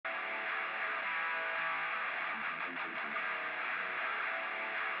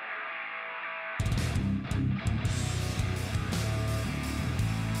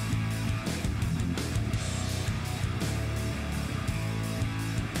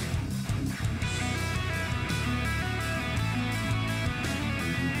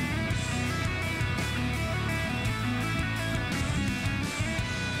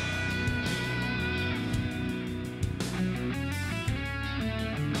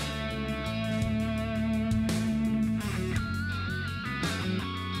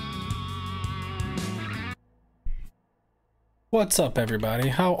What's up, everybody?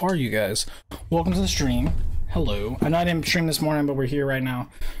 How are you guys? Welcome to the stream. Hello. I know I didn't stream this morning, but we're here right now.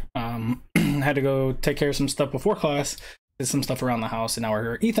 Had to go take care of some stuff before class, did some stuff around the house, and now we're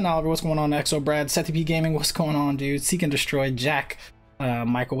here. Ethan Oliver, what's going on? XO Brad, SetTP Gaming, what's going on, dude? Seek and Destroy, Jack,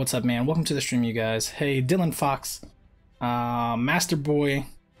 Michael, what's up, man? Welcome to the stream, you guys. Hey, Dylan Fox, Master Boy,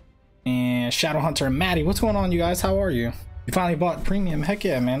 and Shadow Hunter, and Maddie, what's going on, you guys? How are you? You finally bought premium? Heck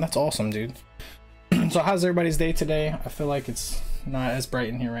yeah, man, that's awesome, dude. So how's everybody's day today? I feel like it's not as bright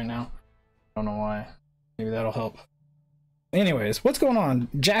in here right now. I don't know why. Maybe that'll help. Anyways, what's going on?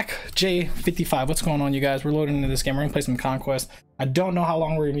 Jack J55, what's going on, you guys? We're loading into this game. We're gonna play some Conquest. I don't know how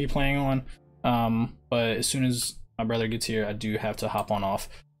long we're gonna be playing on, but as soon as my brother gets here, I do have to hop on off.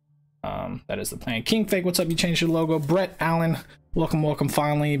 That is the plan. King Fake, what's up? You changed your logo. Brett Allen, welcome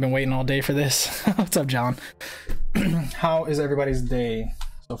finally. Been waiting all day for this. What's up, John? How is everybody's day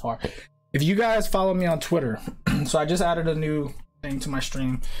so far? If you guys follow me on Twitter, so I just added a new thing to my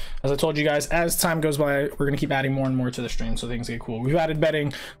stream. As I told you guys, as time goes by, we're gonna keep adding more and more to the stream so things get cool. We've added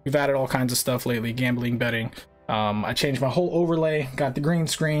betting, we've added all kinds of stuff lately, gambling, betting. I changed my whole overlay, got the green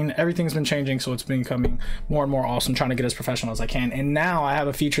screen, everything's been changing, so it's been becoming more and more awesome, trying to get as professional as I can. And now I have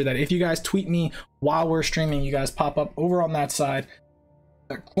a feature that if you guys tweet me while we're streaming, you guys pop up over on that side,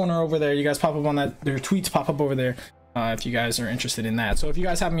 that corner over there, you guys pop up on that, their tweets pop up over there. If you guys are interested in that. So if you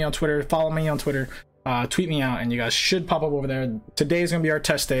guys have me on Twitter, follow me on Twitter, tweet me out, and you guys should pop up over there. Today is gonna be our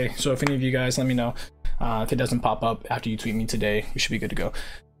test day, so if any of you guys, let me know. If it doesn't pop up after you tweet me today, we should be good to go.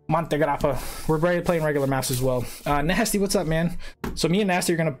 Monte Grappa, we're ready playing regular maps as well. Nasty, what's up, man? So me and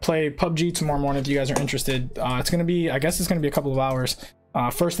Nasty are gonna play PUBG tomorrow morning if you guys are interested. It's gonna be, I guess it's gonna be a couple of hours.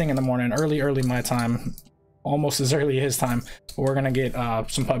 First thing in the morning, early my time, almost as early his time. We're gonna get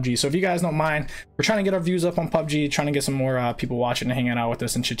some PUBG. So if you guys don't mind, we're trying to get our views up on PUBG, trying to get some more people watching and hanging out with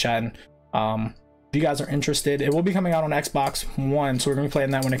us and chit-chatting. If you guys are interested, it will be coming out on Xbox One, so we're gonna be playing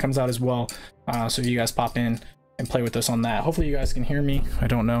that when it comes out as well. So if you guys pop in and play with us on that. Hopefully you guys can hear me. I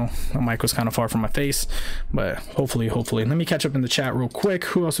don't know, my mic was kind of far from my face, but hopefully. Let me catch up in the chat real quick.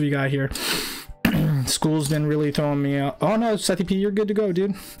 Who else have we got here? School's been really throwing me out. Oh no, SetTP, you're good to go,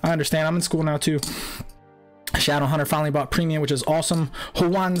 dude. I understand, I'm in school now too. Shadow Hunter finally bought premium, which is awesome.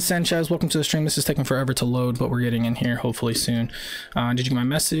 Juan Sanchez, welcome to the stream. This is taking forever to load, but we're getting in here hopefully soon. Did you get my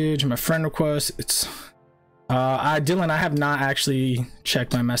message, my friend request? It's Dylan, I have not actually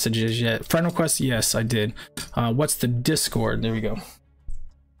checked my messages yet. Friend request, yes, I did. What's the Discord? There we go.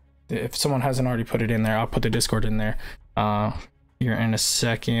 If someone hasn't already put it in there, I'll put the Discord in there here in a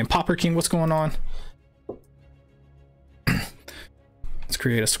second. Popper King, what's going on? Let's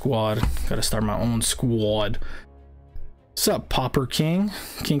create a squad. Gotta start my own squad. What's up, Popper King?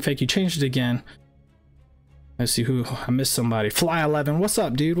 King Fake, you changed it again. Let's see who I missed. Somebody. Fly 11, what's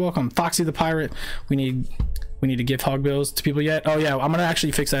up, dude? Welcome. Foxy the Pirate. We need to give hog bills to people yet. Oh yeah, I'm gonna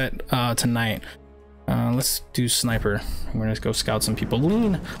actually fix that tonight. Let's do sniper. We're gonna go scout some people.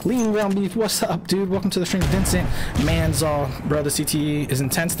 Lean ground beef, what's up, dude? Welcome to the stream. Vincent Manzal, bro, the CTE is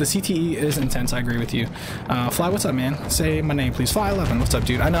intense. The CTE is intense, I agree with you. Fly, what's up, man? Say my name, please. Fly 11, what's up,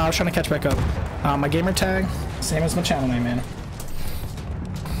 dude? I know, I was trying to catch back up. My gamer tag, same as my channel name, man.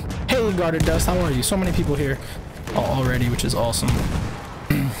 Hey, Guarded Dust, how are you? So many people here already, which is awesome.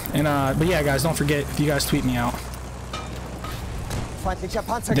 And but yeah, guys, don't forget, if you guys tweet me out,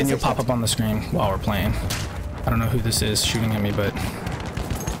 then you'll pop up on the screen while we're playing. I don't know who this is shooting at me, but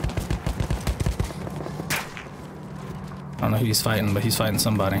I don't know who he's fighting, but he's fighting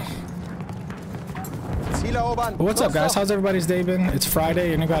somebody. But what's up, guys? How's everybody's day been? It's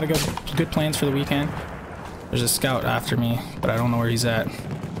Friday and you got good plans for the weekend. There's a scout after me, but I don't know where he's at.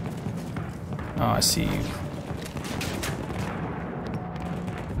 Oh, I see you.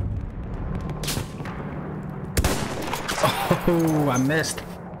 Oh, I missed.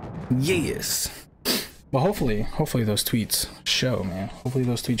 Yes. Well, hopefully those tweets show, man. Hopefully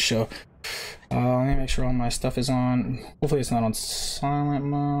those tweets show. Let me make sure all my stuff is on. Hopefully it's not on silent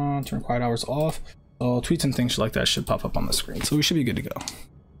mode. Turn quiet hours off. So tweets and things like that should pop up on the screen. So we should be good to go.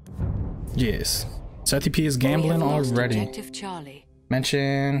 Yes. SetTP is gambling already.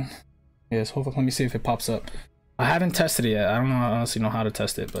 Mention. Yes. Hopefully, let me see if it pops up. I haven't tested it yet. I don't know, I honestly know how to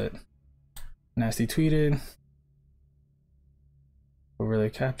test it, but Nasty tweeted.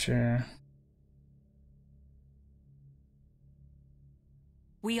 Overlay capture.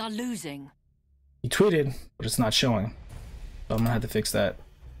 We are losing. He tweeted, but it's not showing. So I'm gonna have to fix that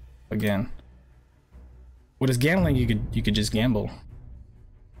again. What is gambling? You could just gamble.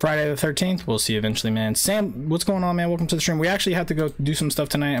 Friday the 13th, we'll see eventually, man. Sam, what's going on, man? Welcome to the stream. We actually have to go do some stuff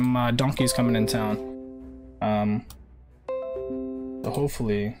tonight, and my donkey's coming in town. So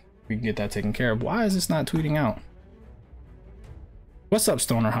hopefully we can get that taken care of. Why is this not tweeting out? What's up,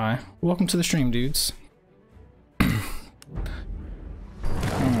 Stoner High? Welcome to the stream, dudes. Okay,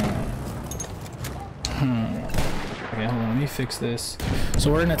 hold on, let me fix this.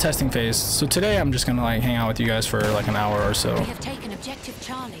 So we're in a testing phase. So today I'm just gonna like hang out with you guys for like an hour or so. We have taken objective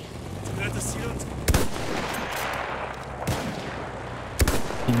Charlie.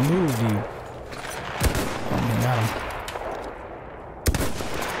 He moved, you. Oh, we got him.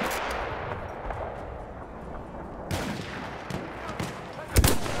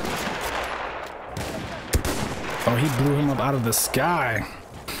 Oh, he blew him up out of the sky.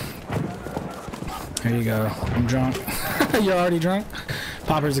 There you go. I'm drunk. You're already drunk?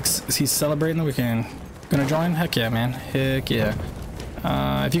 Popper's, he's celebrating the weekend. Gonna join? Heck yeah, man. Heck yeah.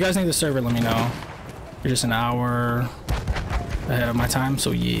 If you guys need the server, let me know. You're just an hour ahead of my time,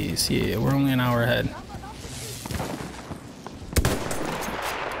 so yes, yeah, we're only an hour ahead.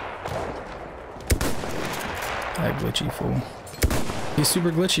 That glitchy fool. He's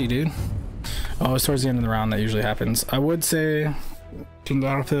super glitchy, dude. Oh, it's towards the end of the round that usually happens. I would say Team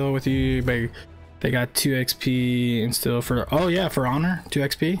Battlefield with you, but they got 2 XP and still for, oh yeah, for honor, 2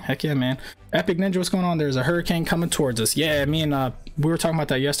 XP. Heck yeah, man. Epic Ninja, what's going on? There's a hurricane coming towards us. Yeah, me and we were talking about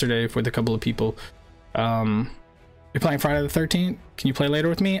that yesterday with a couple of people. You're playing Friday the 13th? Can you play later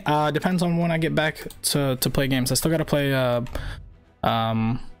with me? Depends on when I get back to play games. I still gotta play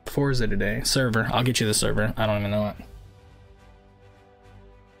Forza today. Server. I'll get you the server. I don't even know it.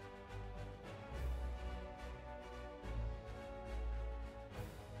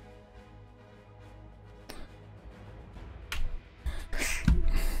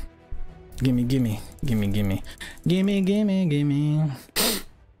 Gimme, gimme, gimme, gimme, gimme, gimme, gimme.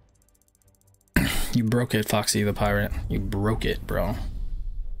 You broke it, Foxy the Pirate. You broke it, bro.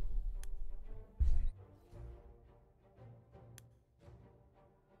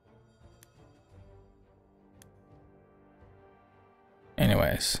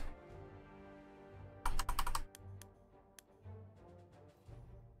 Anyways.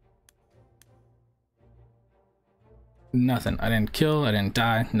 Nothing. I didn't kill, I didn't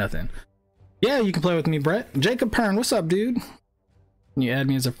die, nothing. Yeah, you can play with me, Brett. Jacob Pern, what's up, dude? Can you add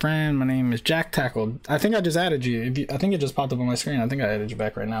me as a friend? My name is Jack Tackled. I think I just added you. I think it just popped up on my screen. I think I added you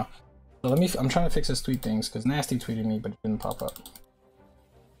back right now. So let me, I'm trying to fix this tweet things because Nasty tweeted me, but it didn't pop up.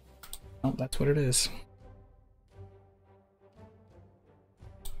 Oh, that's what it is.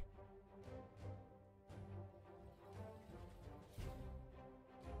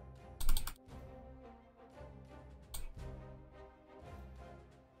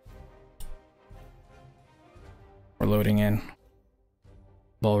 We're loading in.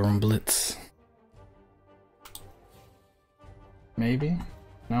 Ballroom Blitz. Maybe?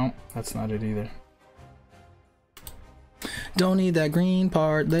 No, that's not it either. Don't need that green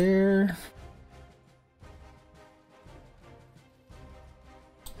part there.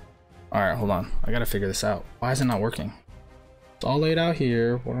 Alright, hold on. I gotta figure this out. Why is it not working? It's all laid out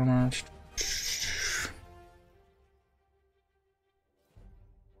here. What am I...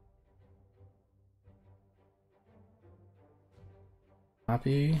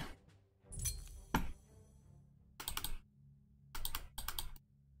 Copy.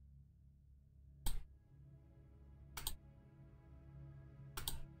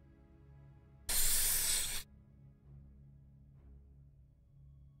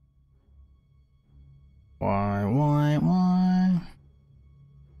 Why?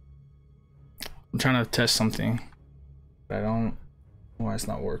 I'm trying to test something, but I don't know why it's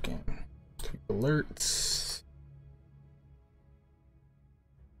not working. Tweak alerts.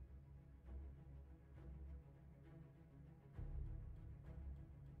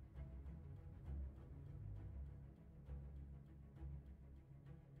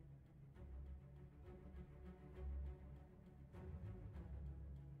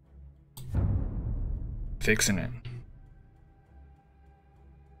 Fixing it.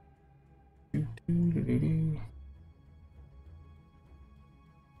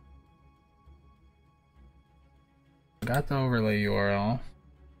 Got the overlay URL.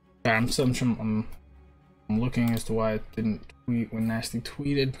 I'm looking as to why it didn't tweet when Nasty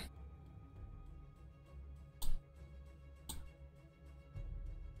tweeted.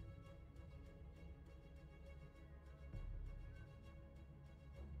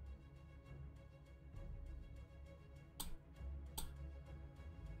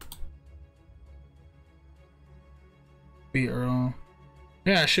 Be Earl.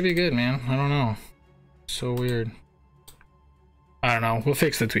 Yeah, it should be good, man. I don't know. So weird. I don't know. We'll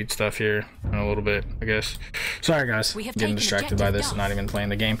fix the tweet stuff here in a little bit, I guess. Sorry, guys. Getting distracted by this and not even playing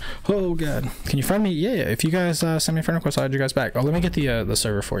the game. Oh, God. Can you friend me? Yeah, yeah. If you guys send me a friend request, I'll add you guys back. Oh, let me get the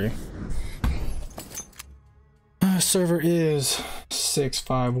server for you. Server is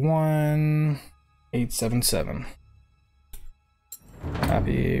 651877.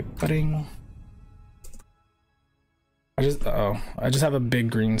 Happy pudding. I just have a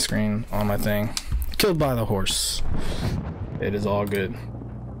big green screen on my thing. Killed by the horse. It is all good.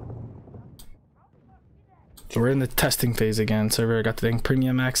 So we're in the testing phase again. Server got the thing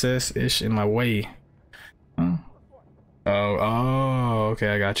premium access ish in my way. Huh? Oh, okay,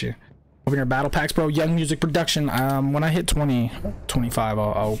 I got you. Open your battle packs, bro. Young Music Production. When I hit 20, 25,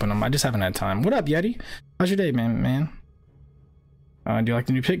 I'll open them. I just haven't had time. What up, Yeti? How's your day, man? Do you like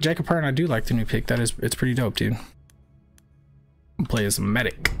the new pick? Jacob Parton, I do like the new pick. It's pretty dope, dude. Play as a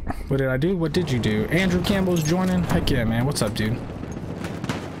medic. What did I do? What did you do? Andrew Campbell's joining. Heck yeah, man. What's up, dude?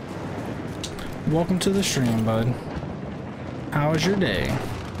 Welcome to the stream, bud. How was your day?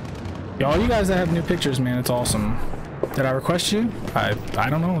 Y'all, you guys that have new pictures, man, it's awesome. Did I request you? I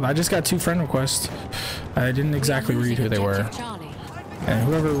don't know. I just got 2 friend requests. I didn't exactly read who they were. And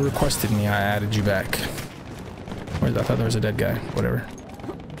whoever requested me, I added you back. I thought there was a dead guy. Whatever.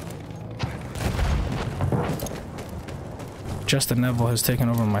 Justin Neville has taken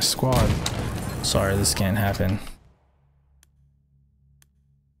over my squad. Sorry, this can't happen.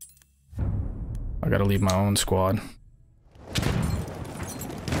 I gotta leave my own squad.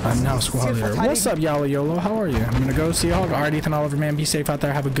 I'm now squad leader. What's up, Yala Yolo? How are you? I'm gonna go see Hog. Alright, Ethan Oliver, man. Be safe out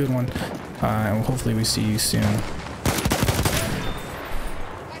there. Have a good one. And hopefully we see you soon.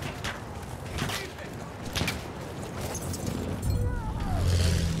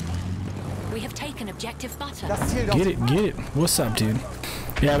 Objective butter. Get it. What's up, dude?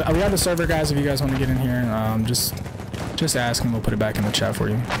 Yeah, we have the server, guys. If you guys want to get in here, just ask and we'll put it back in the chat for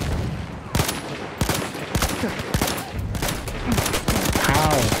you.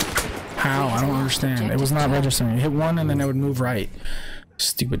 How? I don't understand. It was not registering. You hit 1 and then it would move right.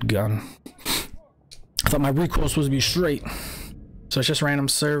 Stupid gun. I thought my recoil was supposed to be straight. So it's just a random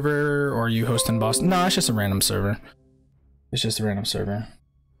server, or are you hosting Boston? No, it's just a random server. It's just a random server.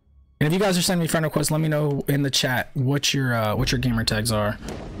 And if you guys are sending me friend requests, let me know in the chat what your gamer tags are.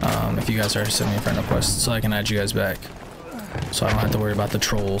 If you guys are sending me friend requests, so I can add you guys back, so I don't have to worry about the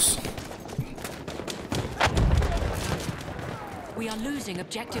trolls. We are losing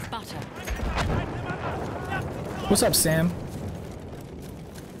objective butter. What's up, Sam?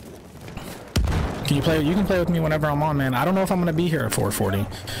 Can you play? You can play with me whenever I'm on, man. I don't know if I'm gonna be here at 4:40.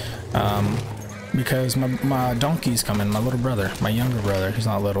 Because my donkey's coming, my little brother, my younger brother. He's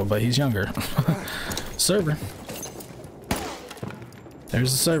not little, but he's younger. Server.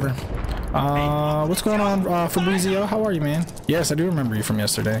 There's the server. What's going on, Fabrizio? How are you, man? Yes, I do remember you from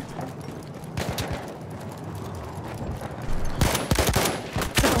yesterday.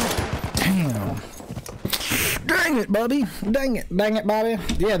 Damn. Dang it, Bobby. Dang it, Bobby.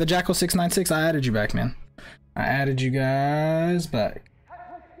 Yeah, the Jackal 696. I added you back, man. I added you guys back.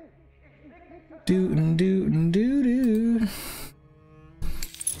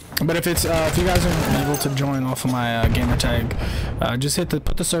 But if it's if you guys are able to join off of my gamer tag, just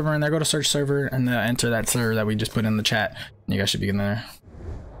put the server in there, go to search server, and enter that server that we just put in the chat. You guys should be in there.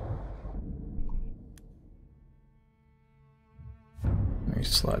 Let me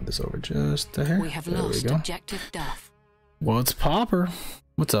slide this over just a hair. We have lost objective Duff. Well, it's Popper.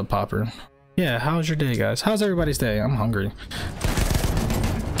 What's up, Popper? Yeah, how's your day, guys? How's everybody's day? I'm hungry.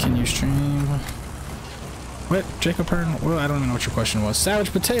 Can you stream? What? Jacob Parton? Well, I don't even know what your question was.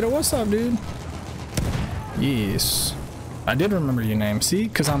 Savage Potato, what's up, dude? Yes. I did remember your name. See?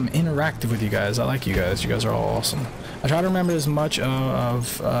 Because I'm interactive with you guys. I like you guys. You guys are all awesome. I try to remember as much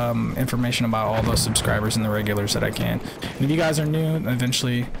of information about all the subscribers and the regulars that I can. And if you guys are new,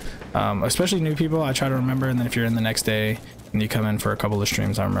 eventually, especially new people, I try to remember. And then if you're in the next day and you come in for a couple of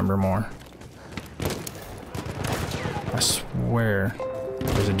streams, I remember more. I swear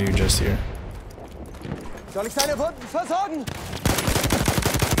there's a dude just here. Soll ich seine Wunden versorgen?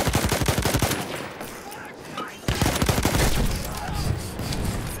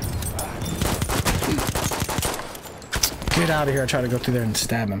 Get out of here. I tried to go through there and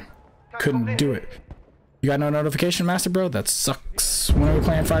stab him. Couldn't do it. You got no notification, Master Bro? That sucks. When are we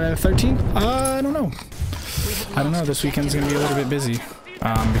playing Friday the 13th? I don't know. I don't know. This weekend's going to be a little bit busy.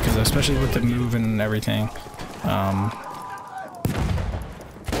 Because especially with the move and everything.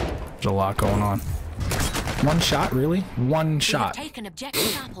 There's a lot going on. One shot, really? One shot. Taken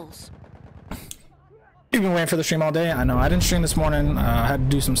objective apples. You've been waiting for the stream all day. I know I didn't stream this morning. I had to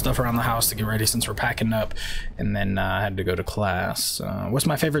do some stuff around the house to get ready since we're packing up, and then I had to go to class. What's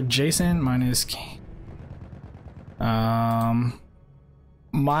my favorite Jason? Mine is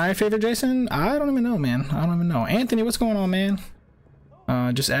my favorite Jason? I don't even know, man. I don't even know. Anthony, what's going on, man?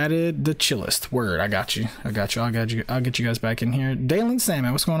 Just added the chillest. Word, I got you. I'll get you guys back in here. Dalen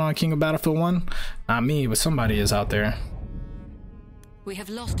Salmon, what's going on? King of Battlefield 1? Not me, but somebody is out there. We have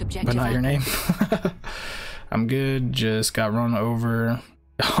lost objective, but not your name. I'm good. Just got run over.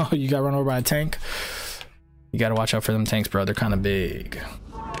 Oh, you got run over by a tank? You gotta watch out for them tanks, bro. They're kind of big.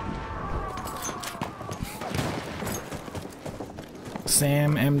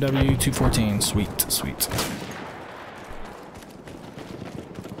 Sam MW 214. Sweet, sweet.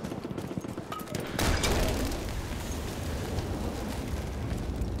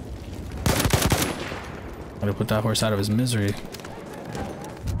 Gotta put that horse out of his misery.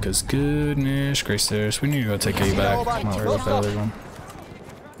 Cause goodness gracious, we need to go take you back. Come on, where's the other one?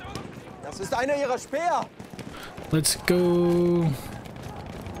 Let's go.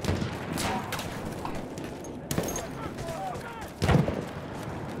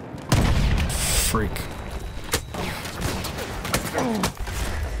 Freak.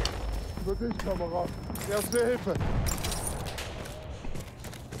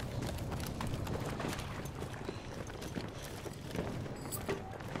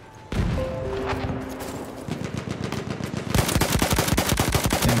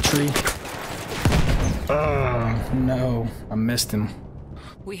 Tree. No, I missed him.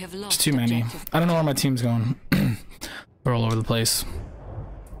 We have lost. It's too many. I don't know where my team's going. They're all over the place.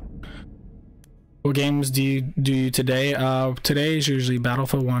 What games do you do today? Today is usually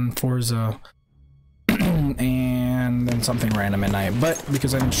Battlefield 1, Forza, and then something random at night. But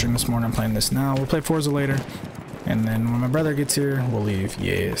because I didn't stream this morning, I'm playing this now. We'll play Forza later, and then when my brother gets here, we'll leave.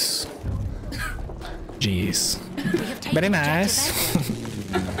 Yes. Jeez. Very nice.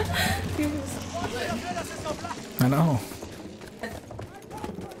 I know.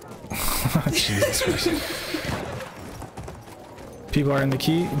 Jesus Christ. People are in the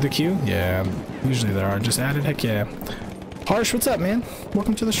queue? Yeah, usually there are. Just added? Heck yeah. Harsh, what's up, man?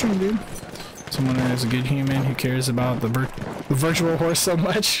 Welcome to the stream, dude. Someone that is a good human who cares about the virtual horse so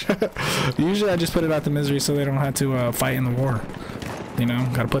much. Usually I just put it out the misery so they don't have to fight in the war. You know,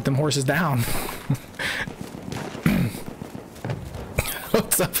 gotta put them horses down.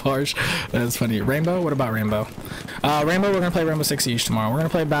 What's up, Harsh? That's funny. Rainbow? What about Rainbow? Rainbow, we're gonna play Rainbow Six Siege tomorrow. We're gonna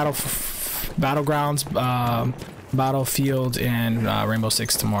play Battlegrounds, Battlefield, and Rainbow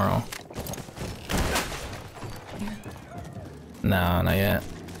Six tomorrow. No, not yet.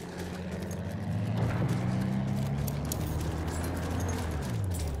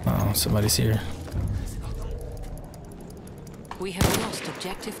 Oh, somebody's here. We have lost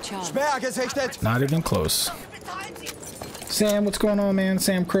objective charge. Not even close. Sam, what's going on, man?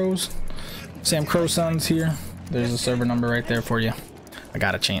 Sam Crows. Sam Crow Son's here. There's a server number right there for you. I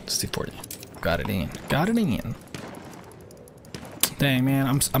got a chance for you. Got it in. Got it in. Dang, man,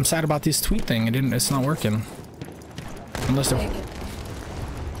 I'm sad about this tweet thing. It's not working. Unless they're...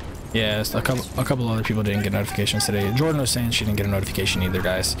 Yeah, a couple other people didn't get notifications today. Jordan was saying she didn't get a notification either,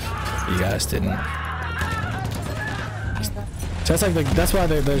 guys. You guys didn't. So that's like that's why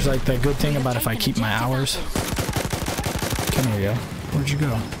there's like the good thing about if I keep my hours. Come here, yo. Where'd you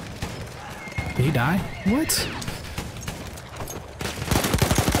go? Did he die? What?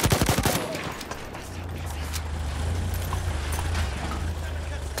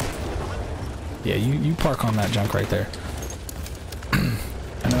 Yeah, you park on that junk right there.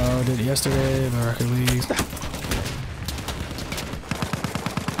 I know I did it yesterday, but Rocket League.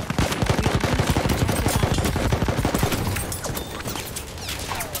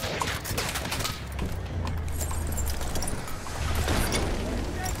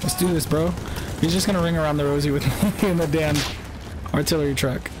 Let's do this, bro. He's just gonna ring around the rosy with me in the damn artillery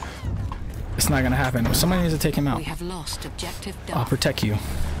truck. It's not gonna happen. Somebody needs to take him out. We have lost objective. I'll protect you.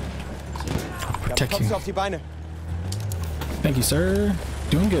 Protect you. Thank you, sir.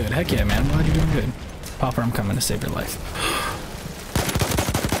 Doing good. Heck yeah, man. I'm glad you're doing good. Popper, I'm coming to save your life.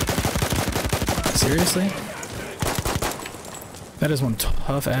 Seriously? That is one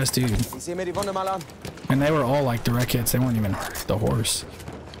tough ass dude. And they were all like direct hits. They weren't even the horse.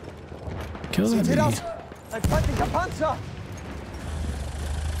 Kill that dude.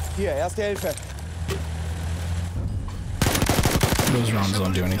 Those rounds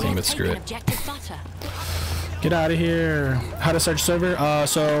don't do anything but screw it. Get out of here. How to search server?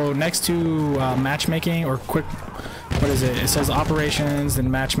 So next to matchmaking or quick, what is it? It says operations,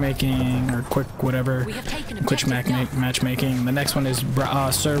 then matchmaking or quick whatever. Quick matchmaking. The next one is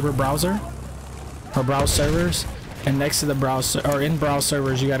server browser. or browse servers, and next to the browse or in browse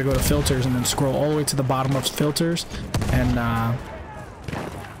servers, you got to go to filters and then scroll all the way to the bottom of filters, and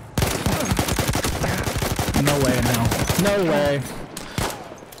no way in hell, no way,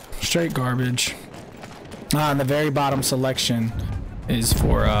 straight garbage. On the very bottom selection is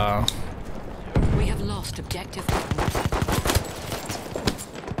for We have lost objective.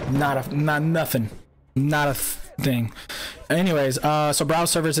 nothing, not a thing. Anyways, so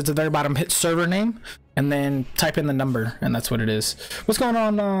browse servers, it's at the very bottom, hit server name and then type in the number, and that's what it is. What's going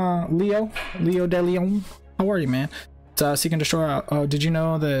on, Leo de Leon? How are you, man? It's Seek and Destroy. Did you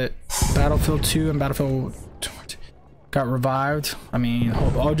know that Battlefield 2 and Battlefield got revived? I mean,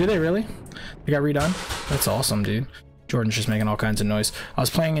 oh, did they really? They got redone? That's awesome, dude. Jordan's just making all kinds of noise. I was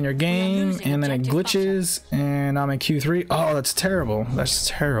playing in your game and then it glitches and I'm in Q3. Oh, that's terrible. That's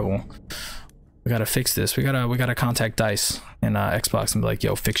terrible. We gotta fix this. We gotta contact DICE and Xbox and be like,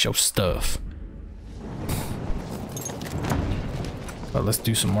 yo, fix your stuff. But let's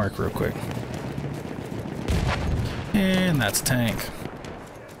do some work real quick. And that's tank.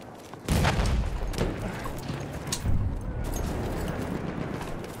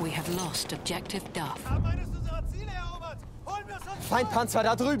 We have lost objective Duff. Feindpanzer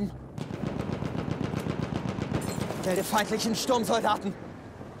da drüben. Melde feindlichen Sturmsoldaten.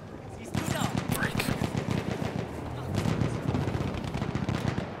 Break.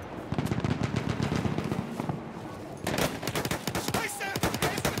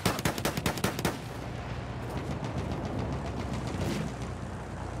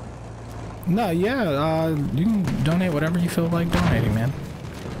 No, yeah, you can donate whatever you feel like donating, man.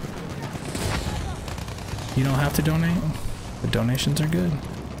 You don't have to donate. The donations are good.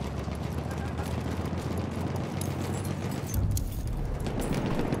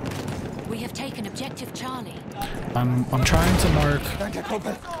 We have taken objective Charlie. I'm trying to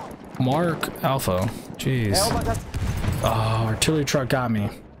mark Alpha. Jeez. Oh, artillery truck got me.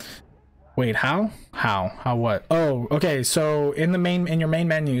 Wait, how what? Oh, okay, so in your main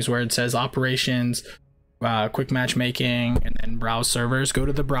menus where it says operations, quick matchmaking, and then browse servers, go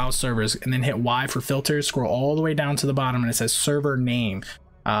to the browse servers and then hit Y for filters, scroll all the way down to the bottom and it says server name.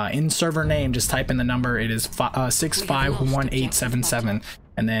 In server name, just type in the number. It is 651877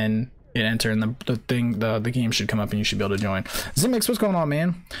 and then hit enter, and the game should come up and you should be able to join. Zimix, what's going on,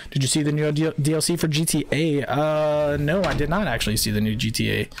 man? Did you see the new DLC for GTA? No, I did not actually see the new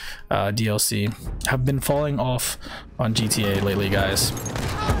GTA DLC. I've been falling off on GTA lately, guys.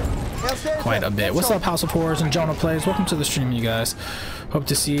 Quite a bit. What's up, House of Horrors and Jonah Plays? Welcome to the stream, you guys. Hope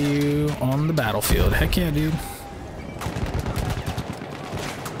to see you on the battlefield. Heck yeah, dude.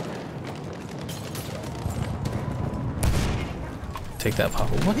 Take that pop.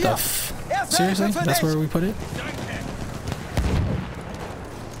 What the f? Seriously? That's where we put it?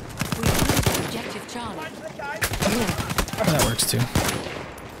 Objective Charlie. That works too.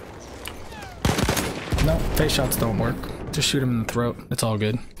 No, face shots don't work. Just shoot him in the throat. It's all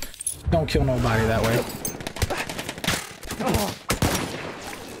good. Don't kill nobody that way.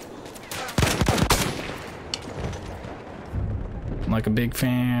 I'm like a big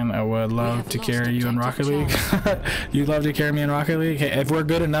fan. I would love to carry you in Rocket League. You'd love to carry me in Rocket League? Hey, if we're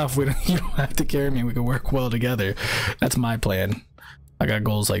good enough, you don't have to carry me. We can work well together. That's my plan. I got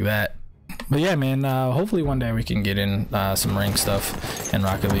goals like that. But yeah, man, hopefully one day we can get in some rank stuff in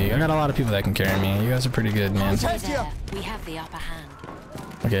Rocket League. I got a lot of people that can carry me. You guys are pretty good, man. We have the upper hand.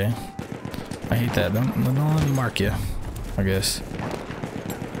 Okay. I hate that. Don't let me mark you, I guess.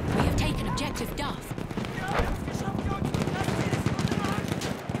 We have taken objective Duff.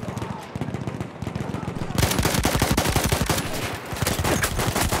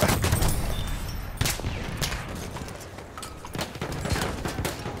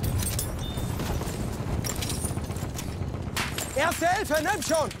 Erste Hilfe, nimm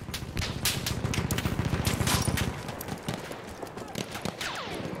schon!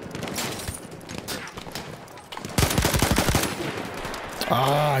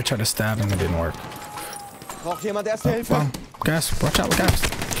 Ah, I tried to stab him, it didn't work. Braucht jemand Erste Hilfe? Gas, watch out, gas.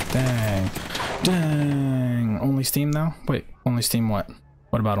 Dang. Dang. Only Steam though? Wait, only Steam what?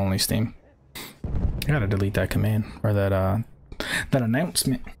 What about only Steam? I gotta delete that command, or that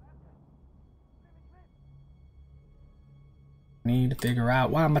announcement. Need to figure out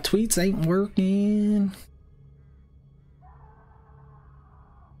why my tweets ain't working.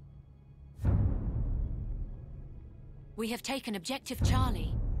 We have taken objective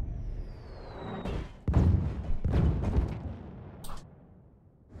Charlie.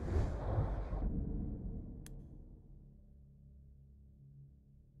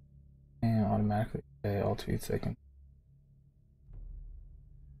 And automatically say all tweets taken.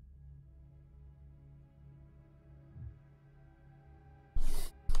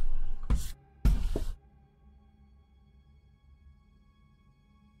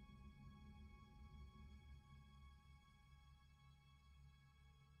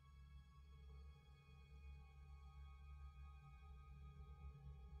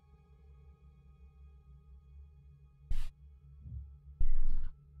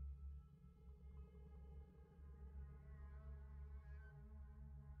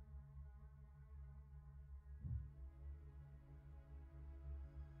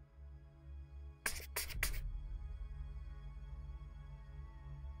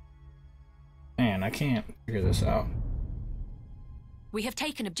 man. I can't figure this out. We have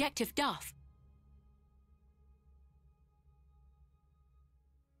taken objective Duff.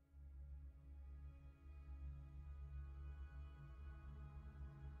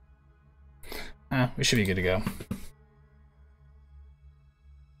 We should be good to go.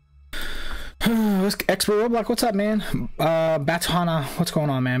 Expert Roblox, what's up, man? Battlehana, what's going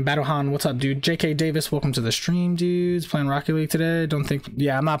on, man? Battlehan, what's up, dude? JK Davis, welcome to the stream, dudes. Playing Rocket League today? Don't think.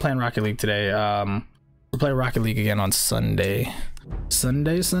 Yeah, I'm not playing Rocket League today. We'll play Rocket League again on Sunday.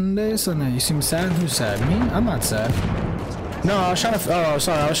 Sunday. You seem sad? Who's sad? Me? I'm not sad. No, I was trying to. Oh,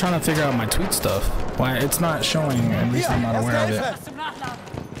 sorry. I was trying to figure out my tweet stuff. Why it's not showing? At least I'm not aware of it.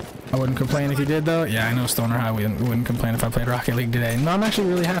 I wouldn't complain if you did, though. Yeah, I know Stoner High wouldn't complain if I played Rocket League today. No, I'm actually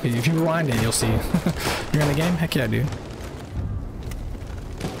really happy. If you rewind it, you'll see. You're in the game? Heck yeah, dude.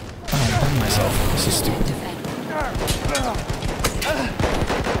 Oh, I'm burning myself. This is stupid.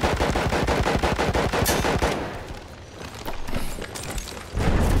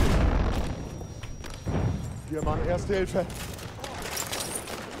 Hier, Mann, Erste Hilfe.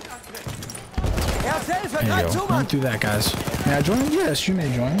 There you go. Run through that, guys. May I join? Yes, you may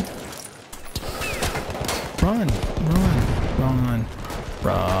join. Run.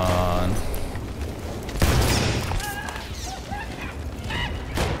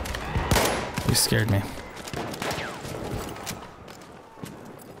 You scared me.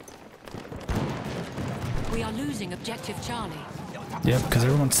 We are losing objective Charlie. Yep, because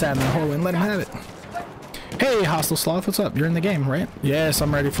everyone's sat in the hole and let him have it. Hey, Hostile Sloth, what's up? You're in the game, right? Yes,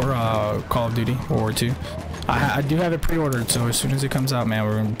 I'm ready for Call of Duty World War II. I do have it pre-ordered, so as soon as it comes out, man,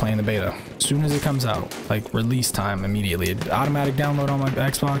 we're gonna be playing the beta. As soon as it comes out, like release time, immediately. Automatic download on my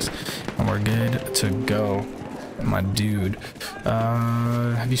Xbox, and we're good to go, my dude.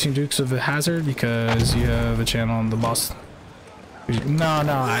 Have you seen Dukes of Hazzard? Because you have the channel on the boss. No,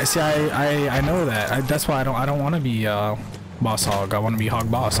 I know that. That's why I don't want to be Boss Hog. I want to be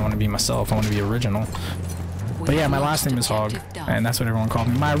Hog Boss. I want to be myself. I want to be original. But yeah, my last name is Hog, and that's what everyone called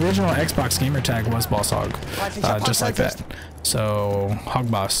me. My original Xbox gamer tag was Boss Hog, just like that. So Hog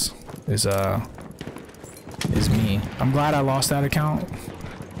Boss is me. I'm glad I lost that account.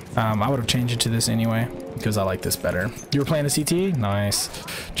 I would have changed it to this anyway because I like this better. You were playing the CT? Nice.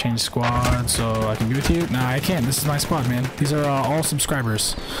 Change squad so I can be with you? Nah, I can't. This is my squad, man. These are all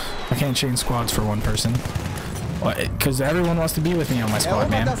subscribers. I can't change squads for one person. Because everyone wants to be with me on my squad,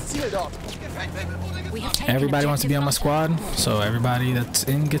 man. Everybody wants to be on my squad, so everybody that's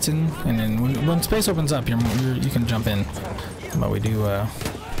in gets in, and then when space opens up, you can jump in. But we do.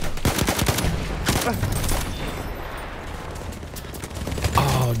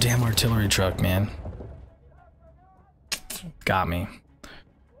 Oh, damn artillery truck, man. Got me.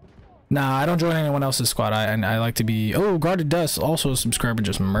 Nah, I don't join anyone else's squad. I like to be. Oh, Guarded Dust, also a subscriber,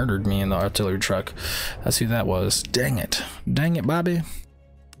 just murdered me in the artillery truck. That's who that was. Dang it, Bobby.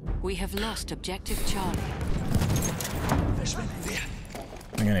 We have lost objective Charlie.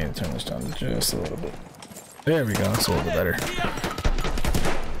 I'm gonna need to turn this down just a little bit. There we go. That's a little bit better.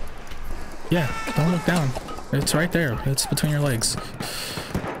 Yeah, don't look down. It's right there. It's between your legs.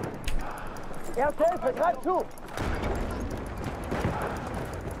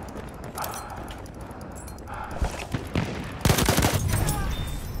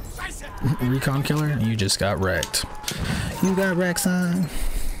 Recon killer, you just got wrecked. You got wrecked, son.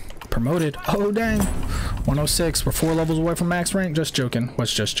 Promoted. Oh dang. 106. We're 4 levels away from max rank. Just joking.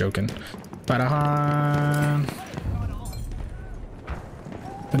 What's just joking? Badahan.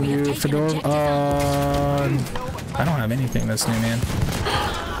 The new Fedora. I don't have anything that's new, man.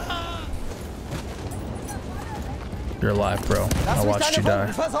 You're alive, bro. I watched you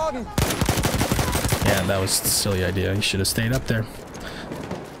die. Yeah, that was a silly idea. You should have stayed up there.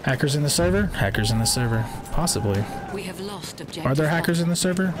 Hackers in the server? Hackers in the server. Possibly. We have lost objective. Are there hackers in the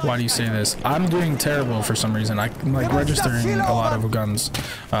server? Why do you say this? I'm doing terrible for some reason. I'm like registering a lot of guns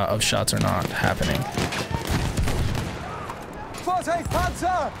of shots are not happening.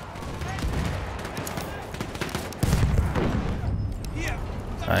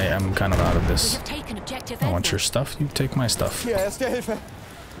 I am kind of out of this. I want your stuff. You take my stuff.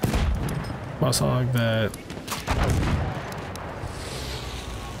 Boss Hog,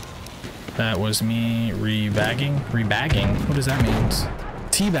 that was me rebagging. Rebagging? What does that mean?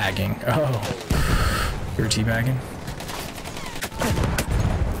 Teabagging. Oh. You're teabagging?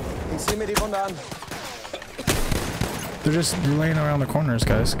 They're just laying around the corners,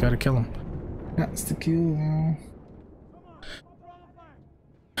 guys. Gotta kill them. That's the kill.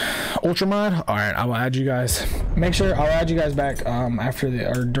 Ultramod. All right, I will add you guys. Make sure I'll add you guys back after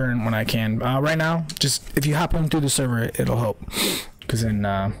or during when I can. Right now, just if you hop in through the server, it'll help.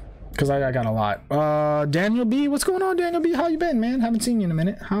 Because because I got a lot. Daniel B, what's going on, Daniel B? How you been, man? Haven't seen you in a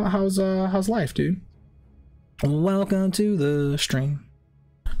minute. How's life, dude? Welcome to the stream.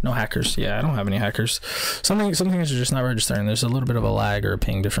 No hackers. Yeah, I don't have any hackers. Some things are just not registering. There's a little bit of a lag or a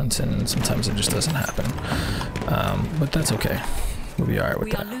ping difference, and sometimes it just doesn't happen. But that's okay. We'll be alright with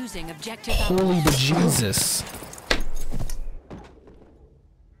that. We are losing objective. Holy bejesus.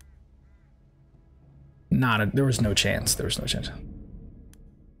 There was no chance. There was no chance.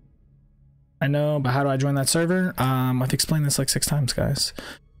 I know, but how do I join that server? I've explained this like 6 times, guys.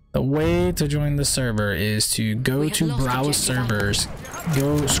 The way to join the server is to go to browse servers,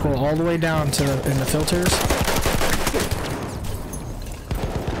 go scroll all the way down to in the filters.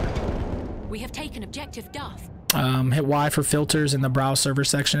 We have taken objective Duff. Hit Y for filters in the browse server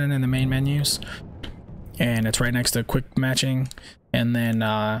section in the main menus, and it's right next to quick matching, and then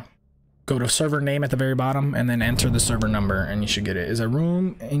go to server name at the very bottom and then enter the server number and you should get it. Is a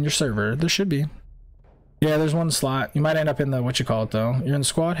room in your server? There should be. Yeah, there's 1 slot. You might end up in the, what you call it though. You're in the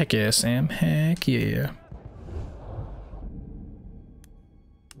squad? Heck yeah, Sam. Heck yeah.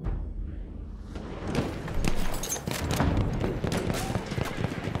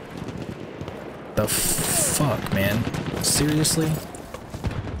 The fuck, man? Seriously?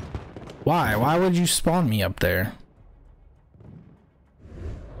 Why? Why would you spawn me up there?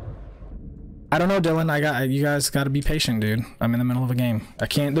 I don't know, Dylan. You guys got to be patient, dude. I'm in the middle of a game. I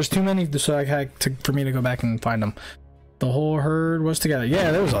can't. There's too many, so I had to for me to go back and find them. The whole herd was together.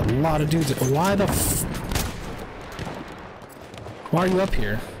 Yeah, there was a lot of dudes. Why the? Why are you up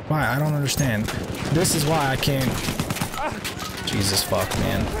here? Why? I don't understand. This is why I can't. Jesus fuck,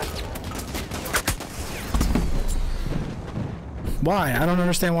 man. Why? I don't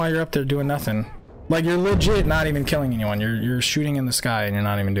understand why you're up there doing nothing. Like, you're legit not even killing anyone. You're shooting in the sky and you're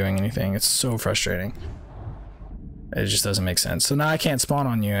not even doing anything. It's so frustrating. It just doesn't make sense. So now I can't spawn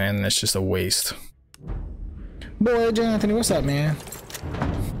on you and it's just a waste. Boy, J. Anthony, what's up, man?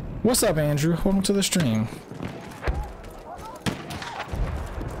 What's up, Andrew? Welcome to the stream.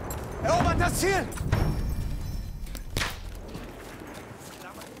 Erobert das Ziel!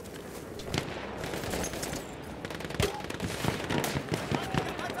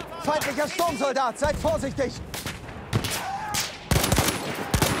 Feindlicher Sturmsoldat, seid vorsichtig!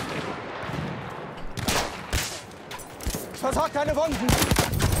 Versorgt deine Wunden!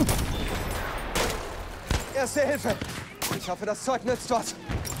 Erste Hilfe! Ich hoffe, das Zeug nützt was.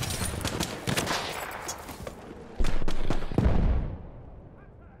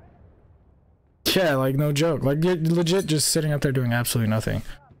 Yeah, like no joke. Like you're legit just sitting up there doing absolutely nothing.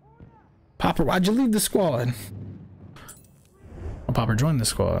 Popper, why'd you leave the squad? Oh, Popper joined the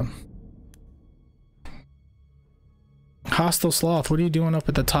squad. Hostile Sloth, what are you doing up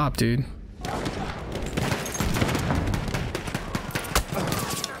at the top, dude?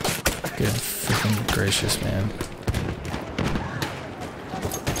 Good freaking gracious, man.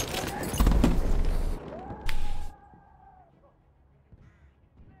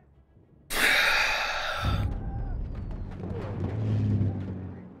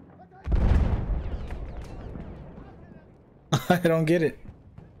 I don't get it.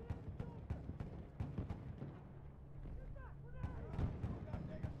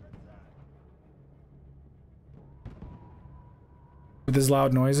 With his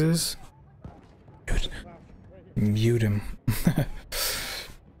loud noises? Mute him.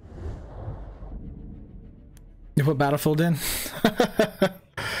 You put Battlefield in?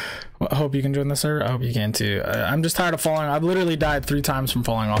 Well, I hope you can join the server. I hope you can too. I'm just tired of falling. I've literally died 3 times from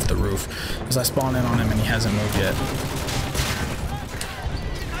falling off the roof because I spawned in on him and he hasn't moved yet.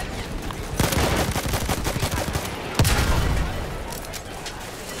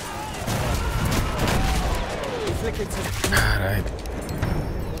 Alright.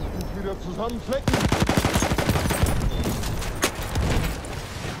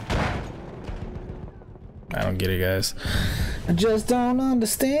 I don't get it, guys. I just don't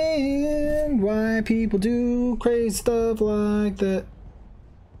understand why people do crazy stuff like that.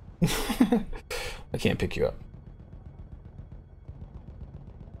 I can't pick you up.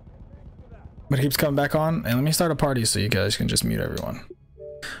 But it keeps coming back on. And let me start a party so you guys can just mute everyone.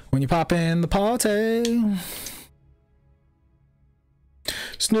 When you pop in the party.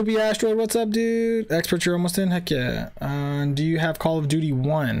 Snoopy Asteroid, what's up, dude? Expert, you're almost in? Heck yeah. Do you have Call of Duty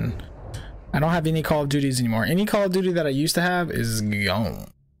 1? I don't have any Call of Duties anymore. Any Call of Duty that I used to have is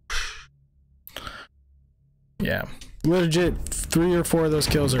gone. Yeah. Legit, 3 or 4 of those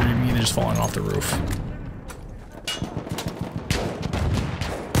kills are me just falling off the roof.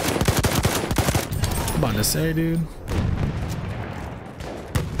 I'm about to say, dude.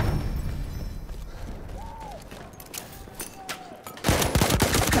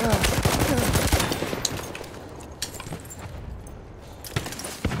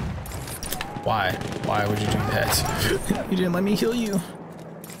 Why? Why would you do that? You didn't let me heal you.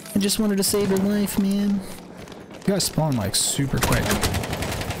 I just wanted to save your life, man. You guys spawn like super quick.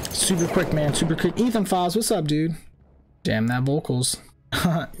 Super quick, man. Super quick. Ethan Foz, what's up, dude? Damn that vocals.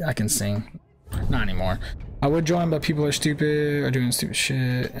 I can sing. Not anymore. I would join, but people are stupid or doing stupid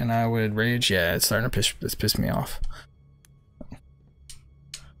shit, and I would rage. Yeah, it's starting to piss me off.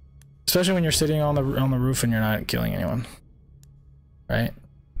 Especially when you're sitting on the roof and you're not killing anyone. Right?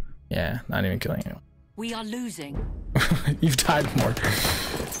 Yeah, not even killing anyone. We are losing. You've died more.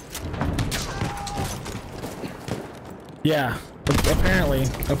 Yeah,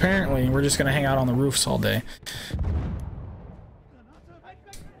 apparently we're just gonna hang out on the roofs all day.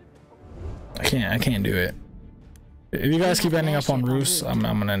 I can't do it. If you guys keep ending up on roofs, I'm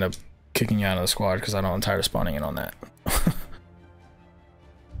gonna end up kicking you out of the squad because I'm tired of spawning in on that.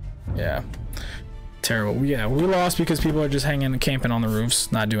 Yeah, terrible. Yeah, we lost because people are just hanging and camping on the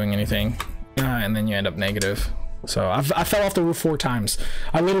roofs, not doing anything, and then you end up negative. So I fell off the roof 4 times.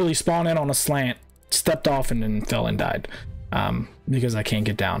 I literally spawned in on a slant, stepped off, and then fell and died because I can't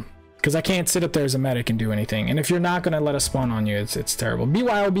get down. Because I can't sit up there as a medic and do anything. And if you're not gonna let us spawn on you, it's terrible.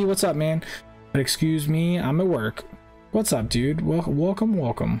 BYOB, what's up, man? But excuse me, I'm at work. What's up, dude?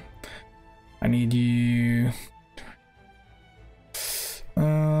 Welcome. I need you.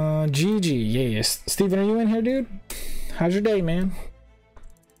 GG, yes. Steven, are you in here, dude? How's your day, man?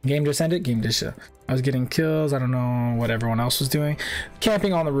 Game just ended. Game just. I was getting kills. I don't know what everyone else was doing.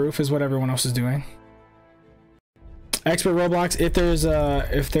 Camping on the roof is what everyone else is doing. Expert Roblox. If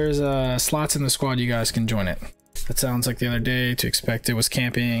there's slots in the squad, you guys can join it. That sounds like the other day to expect it was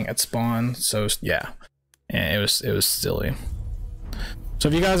camping at spawn. So yeah, and it was silly. So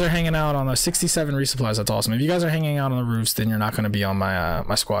if you guys are hanging out on the 67 resupplies, that's awesome. If you guys are hanging out on the roofs, then you're not going to be on my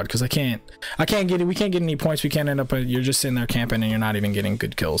my squad because I can't get it. We can't get any points. We can't end up. You're just sitting there camping and you're not even getting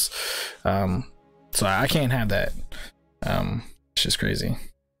good kills. So I can't have that. It's just crazy.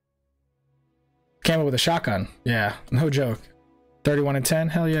 Camping with a shotgun. Yeah, no joke. 31 and 10.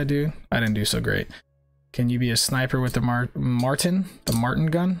 Hell yeah, dude. I didn't do so great. Can you be a sniper with the Martin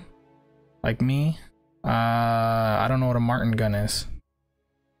gun? Like me? I don't know what a Martin gun is.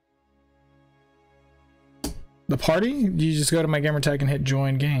 The party? You just go to my gamertag and hit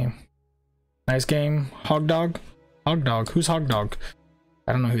join game. Nice game. Hog Dog? Hog Dog. Who's Hog Dog?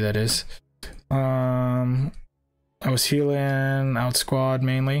 I don't know who that is. I was healing out squad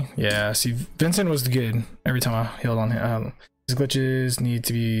mainly. Yeah, see, Vincent was good every time I healed on him. These glitchers need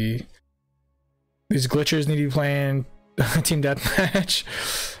to be playing team deathmatch.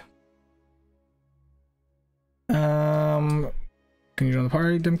 Can you join the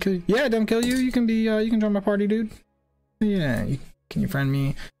party? Dumb kill you? Yeah, dumb kill you. You can be you can join my party, dude. Yeah, can you friend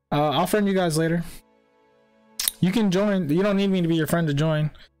me? I'll friend you guys later. You can join. You don't need me to be your friend to join.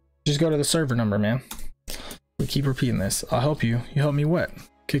 Just go to the server number, man. We keep repeating this. I'll help you. You help me what?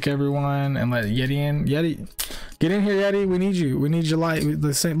 Kick everyone and let Yeti in. Yeti, get in here, Yeti. We need you. We need your light.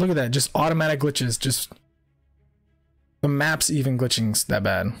 Look at that. Just automatic glitches. Just the map's even glitching that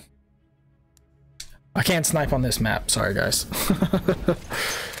bad. I can't snipe on this map. Sorry, guys.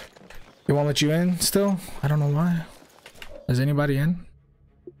 They won't let you in still? I don't know why. Is anybody in?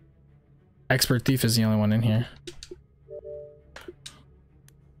 Expert Thief is the only one in here.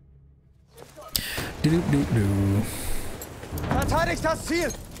 Verteidigt das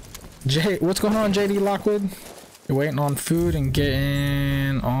Ziel! What's going on, JD Lockwood? You're waiting on food and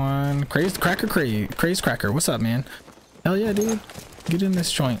getting on Crazed Cracker. What's up, man? Hell yeah, dude. Get in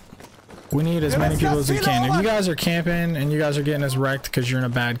this joint. We need as many people as we can. If you guys are camping and you guys are getting us wrecked because you're in a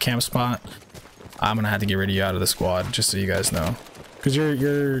bad camp spot, I'm gonna have to get rid of you out of the squad, just so you guys know. Because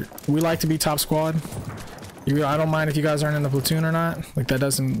we like to be top squad. I don't mind if you guys aren't in the platoon or not. Like, that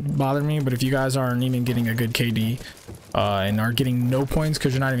doesn't bother me. But if you guys aren't even getting a good KD and are getting no points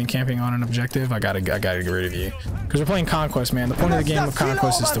because you're not even camping on an objective, I gotta get rid of you. Because we're playing Conquest, man. The point of the game of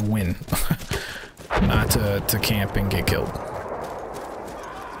Conquest is to win, not to camp and get killed.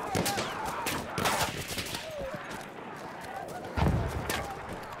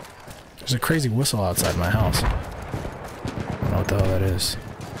 There's a crazy whistle outside my house. I don't know what the hell that is.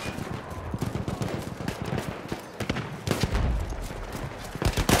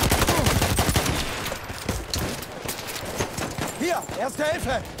 Hier, erste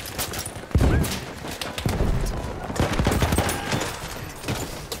Hilfe!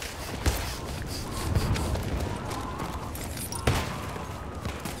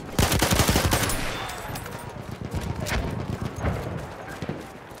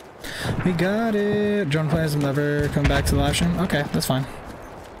 We got it. Drone players will never come back to the live stream. Okay, that's fine.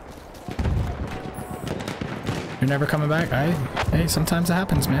 You're never coming back? Hey, sometimes it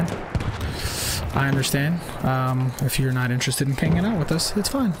happens, man. I understand. If you're not interested in hanging out with us, it's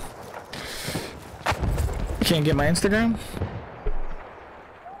fine. You can't get my Instagram?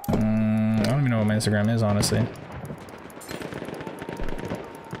 I don't even know what my Instagram is, honestly.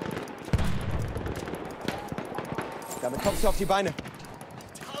 Damit kommst du auf die Beine.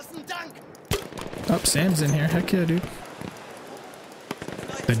 Oh, Sam's in here. Heck yeah, dude.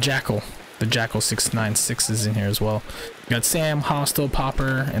 The Jackal 696 is in here as well. You got Sam, Hostile,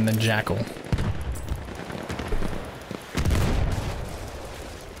 Popper, and the Jackal.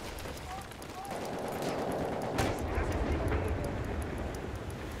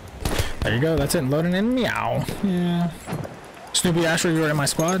 There you go. That's it. Loading in. Meow. Yeah. Snoopy Asher, you were in my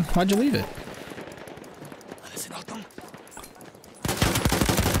squad. Why'd you leave it?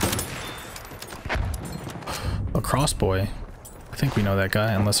 Lacrosse boy. I think we know that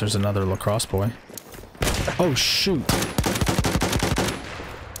guy, unless there's another lacrosse boy. Oh shoot!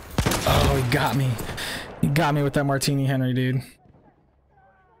 Oh, he got me. He got me with that Martini Henry, dude.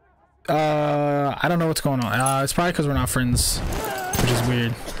 I don't know what's going on. It's probably because we're not friends, which is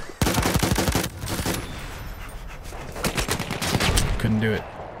weird. Couldn't do it.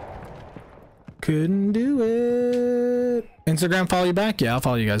 Couldn't do it. Instagram follow you back? Yeah, I'll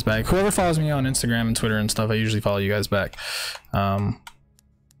follow you guys back. Whoever follows me on Instagram and Twitter and stuff, I usually follow you guys back. But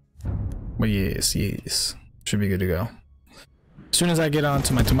yes, should be good to go. As soon as I get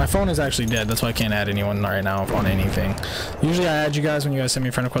onto my phone is actually dead. That's why I can't add anyone right now on anything. Usually I add you guys when you guys send me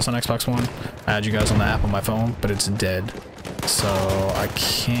a friend request on Xbox One. I add you guys on the app on my phone, but it's dead. So I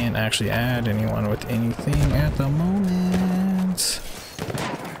can't actually add anyone with anything at the moment.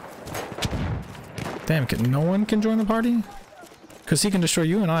 Damn, no one can join the party? Because he can destroy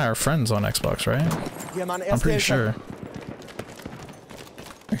you and I are friends on Xbox, right? I'm pretty sure.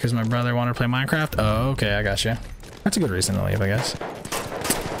 Because my brother wanted to play Minecraft? Oh, okay, I got you. That's a good reason to leave, I guess.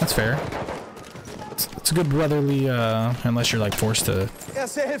 That's fair. It's a good brotherly, unless you're like forced to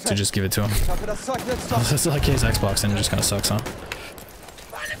just give it to him. That's like his Xbox and it just kind of sucks, huh?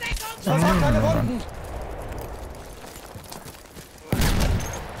 Run.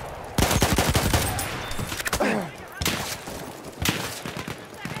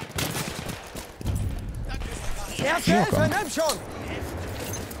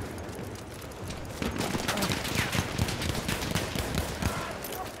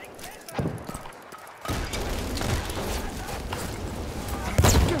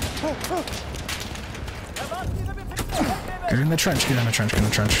 Get in the trench, get in the trench, get in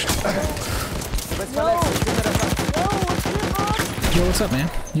the trench. Yo, what's up, man?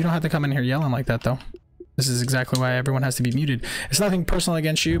 You don't have to come in here yelling like that, though. This is exactly why everyone has to be muted. It's nothing personal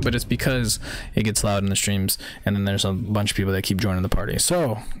against you, but it's because it gets loud in the streams, and then there's a bunch of people that keep joining the party.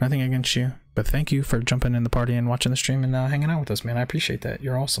 So, nothing against you, but thank you for jumping in the party and watching the stream and hanging out with us, man. I appreciate that.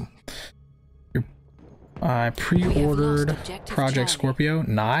 You're awesome. I pre-ordered Project Scorpio.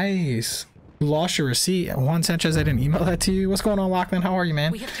 Nice. You lost your receipt. Juan Sanchez, I didn't email that to you. What's going on, Lachlan? How are you,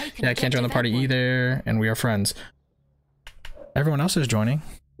 man? Yeah, I can't join the party either, and we are friends. Everyone else is joining.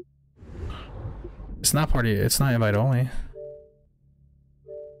 It's not party, it's not invite only.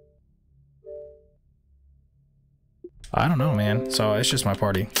 I don't know, man. So it's just my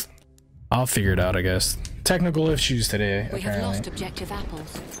party. I'll figure it out, I guess. Technical issues today, apparently. We have lost objective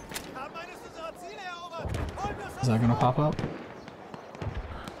apples. Is that gonna pop up?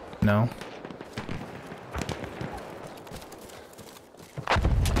 No.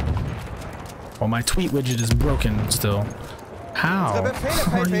 Well, my tweet widget is broken still. How?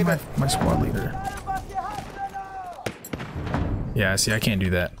 How are you my squad leader? Yeah, see, I can't do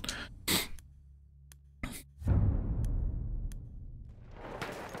that.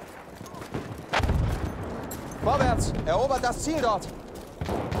 Vorwärts! Erobert das Ziel dort!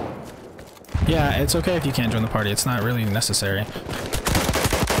 Yeah, it's okay if you can't join the party. It's not really necessary.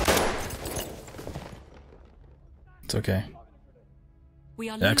 It's okay. The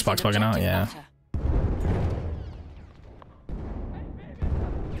Xbox bugging out, yeah.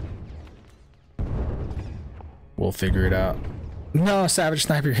 We'll figure it out. No, Savage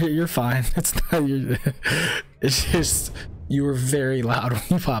Sniper, you're fine. It's not your. It's just you were very loud when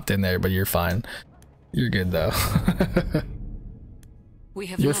you popped in there, but you're fine. You're good though.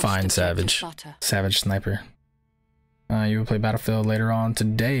 You're fine, Savage. Savage Sniper. You will play Battlefield later on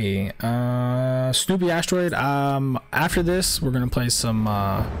today. Snoopy Asteroid. After this, we're gonna play some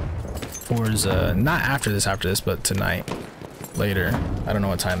Forza. Not after this, but tonight. Later. I don't know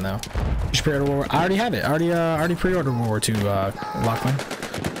what time though. You should pre-order World War. I already have it. Already pre-ordered World War II. Lachlan.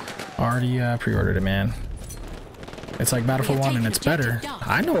 Already pre-ordered it, man. It's like Battlefield 1 and it's better.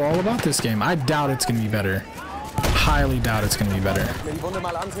 I know all about this game. I doubt it's gonna be better. Highly doubt it's gonna be better.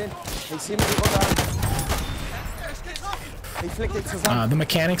 The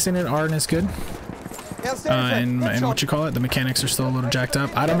mechanics in it aren't as good. And what you call it, the mechanics are still a little jacked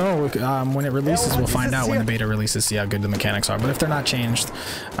up. I don't know, when it releases we'll find out, when the beta releases, see how good the mechanics are, but if they're not changed,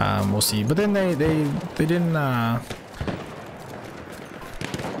 we'll see. But then they didn't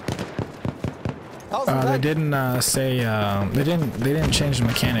say they didn't change the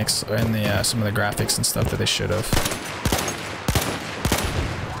mechanics and the some of the graphics and stuff that they should have.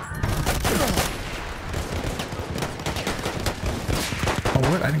 Oh,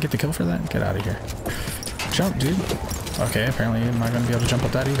 what? I didn't get the kill for that? Get out of here. Jump, dude. Okay, apparently I'm not gonna be able to jump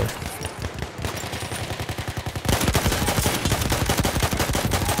up that either.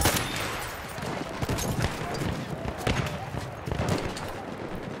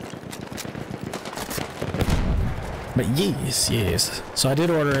 But yes. So I did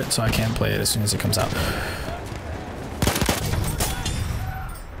order it, so I can play it as soon as it comes out.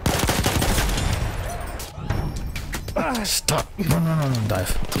 Stop. No,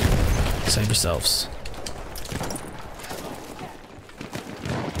 dive. Save yourselves.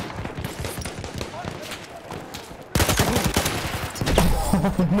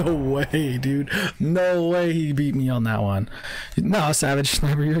 Oh, no way, dude. No way he beat me on that one. No, Savage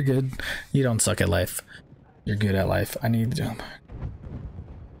Sniper, you're good. You don't suck at life. You're good at life. I need to jump.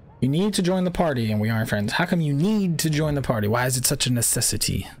 You need to join the party and we aren't friends. How come you need to join the party? Why is it such a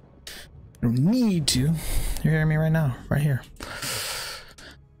necessity? You don't need to. You're hearing me right now, right here.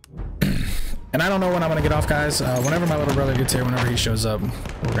 And I don't know when I'm gonna get off, guys. Whenever my little brother gets here, whenever he shows up,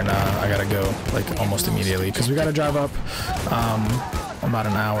 I gotta go like almost immediately because we gotta drive up about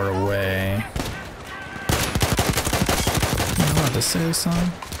an hour away. You know what to say,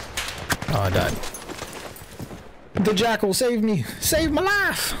 son? Oh, I died. The jackal saved me. Saved my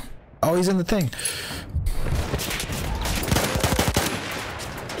life. Oh, he's in the thing.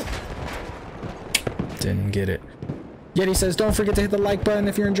 Didn't get it. Yeti says, don't forget to hit the like button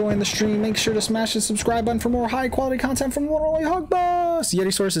if you're enjoying the stream. Make sure to smash the subscribe button for more high quality content from one only Hog Boss.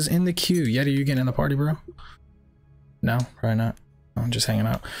 Yeti Source is in the queue. Yeti, you getting in the party, bro? No, probably not. I'm just hanging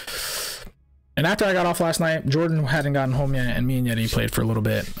out. And after I got off last night, Jordan hadn't gotten home yet, and me and Yeti played for a little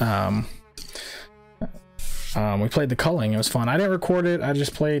bit. We played the culling. It was fun. I didn't record it. I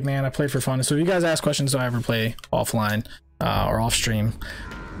just played, man. I played for fun. So if you guys ask questions, do I ever play offline or off stream?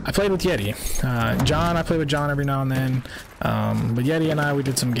 I played with Yeti. John, I play with John every now and then. But Yeti and we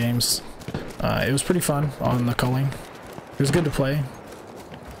did some games. It was pretty fun on the culling. It was good to play.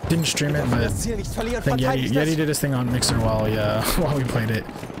 Didn't stream it, but I think Yeti did his thing on Mixer while we played it.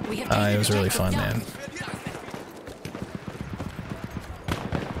 It was really fun, man.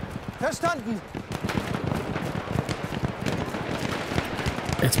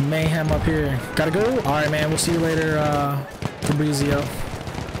 It's mayhem up here. Gotta go? Alright, man. We'll see you later, Fabrizio.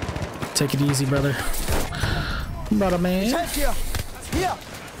 Take it easy, brother. Brother, man. I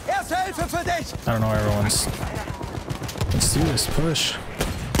don't know, everyone's... Let's do this. Push.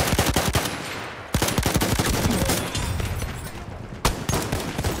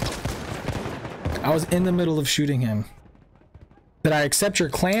 I was in the middle of shooting him. Did I accept your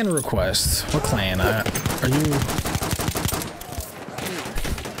clan request? What clan? Are you...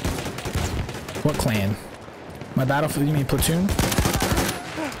 What clan? My Battlefield, you mean platoon?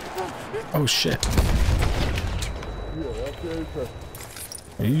 Oh shit.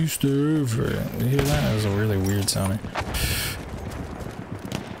 You stupid. You hear that? That was a really weird sounding.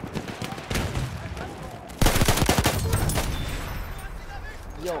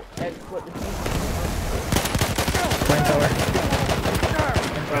 Yo, Ed, what the Flamethrower.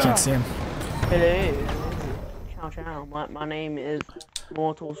 I can't see him. Hello. Ciao. My name is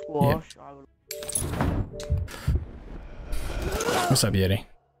Mortal Squash. Yep. What's up, Yeti?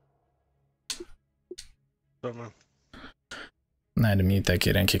 What's up, man? I had to mute that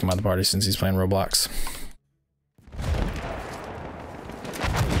kid and kick him out of the party since he's playing Roblox.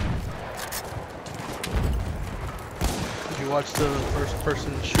 Did you watch the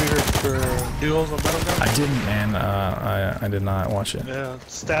first-person shooter for duels on Battlegrounds? I didn't, man. I did not watch it. Yeah,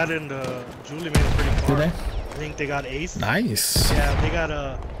 Stat and Julie made it pretty far. Did they? I think they got ace. Nice. Yeah, they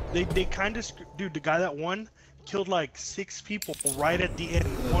got they kind of dude. The guy that won killed like 6 people right at the end,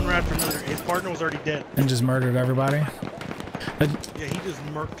 one right after another. His partner was already dead. And just murdered everybody. Yeah, he just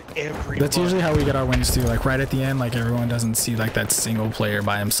murked everybody. That's usually how we get our wins too. Like right at the end, like everyone doesn't see like that single player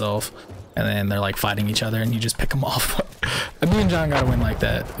by himself, and then they're like fighting each other, and you just pick them off. Me and John got a win like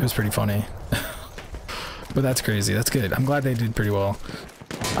that. It was pretty funny. But that's crazy. That's good. I'm glad they did pretty well.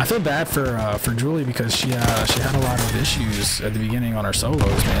 I feel bad for Julie because she had a lot of issues at the beginning on her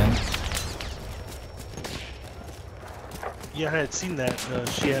solos, man. Yeah, I had seen that.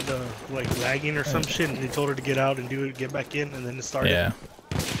 She had like lagging or some shit, and they told her to get out and do it, get back in, and then it started. Yeah.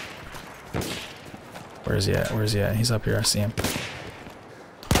 Where is he at? Where is he at? He's up here. I see him.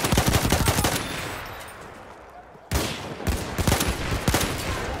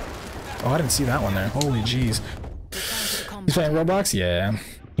 Oh, I didn't see that one there. Holy jeez. He's playing Roblox? Yeah.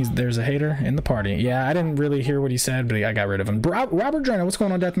 There's a hater in the party. Yeah, I didn't really hear what he said, but I got rid of him. Robert Joyner, what's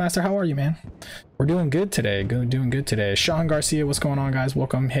going on, Deathmaster? How are you, man? We're doing good today. Doing good today. Sean Garcia, what's going on, guys?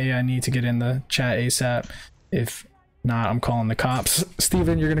 Welcome. Hey, I need to get in the chat ASAP. If not, I'm calling the cops.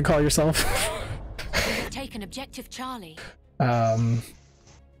 Steven, you're gonna call yourself? Take an objective, Charlie.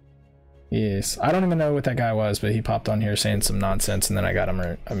 Yes. I don't even know what that guy was, but he popped on here saying some nonsense, and then I got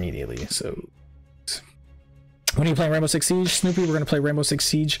him immediately. So, when are you playing Rainbow Six Siege, Snoopy? We're gonna play Rainbow Six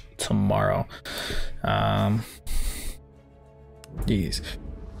Siege tomorrow. Jeez.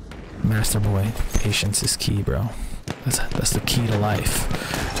 Master boy, patience is key, bro. That's the key to life.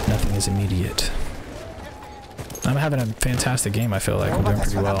 Nothing is immediate. I'm having a fantastic game. I feel like we're doing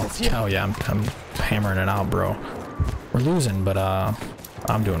pretty well. Hell yeah, I'm hammering it out, bro. We're losing, but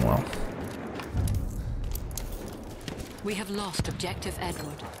I'm doing well. We have lost objective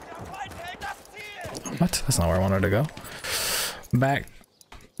Edward. What? That's not where I wanted to go. I'm back.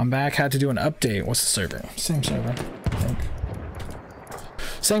 I'm back. Had to do an update. What's the server? Same server, I think.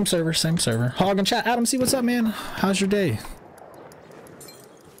 Same server, same server. Hog and chat. Adam, see what's up, man? How's your day?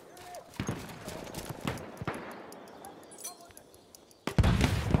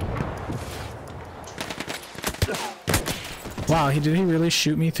 Wow, did he really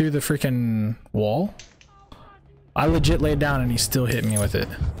shoot me through the freaking wall? I legit laid down and he still hit me with it.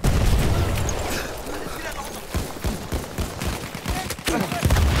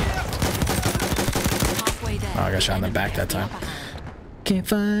 Oh, I got shot in the back that time. Can't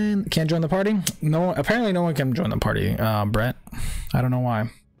join the party? No, apparently no one can join the party, Brett. I don't know why.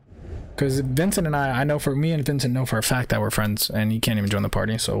 Because Vincent and I know for me and Vincent know for a fact that we're friends and he can't even join the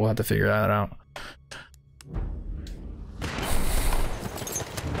party, so we'll have to figure that out.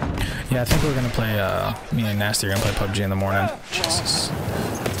 Yeah, I think we're gonna play, me and Nasty are gonna play PUBG in the morning. Jesus.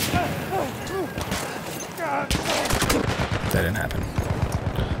 That didn't happen.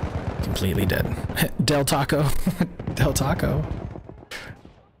 Completely dead. Del Taco. Del Taco.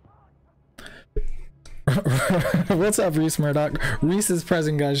 What's up, Reese Murdoch? Reese is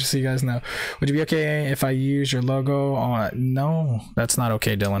present, guys, just so you guys know. Would you be okay if I use your logo on? No, that's not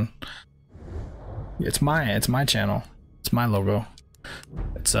okay, Dylan. It's my channel. It's my logo.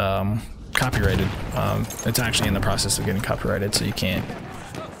 It's copyrighted. It's actually in the process of getting copyrighted, so you can't.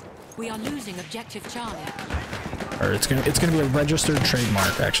 We are losing objective Charlie. Or it's gonna be a registered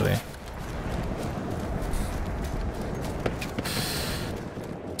trademark, actually.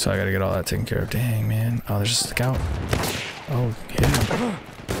 So I gotta get all that taken care of. Dang, man. Oh, there's a scout. Oh, yeah.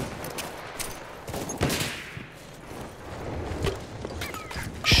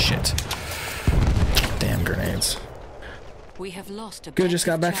 Shit. Damn grenades. We have lost. Good, just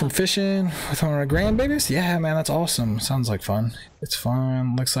got back from fishing with one of our grandbabies. Yeah, man, that's awesome. Sounds like fun. It's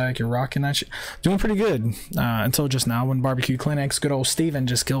fun. Looks like you're rocking that shit. Doing pretty good. Until just now when barbecue clinics, good old Steven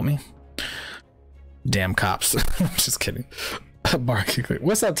just killed me. Damn cops. Just kidding. Barbecue clinic.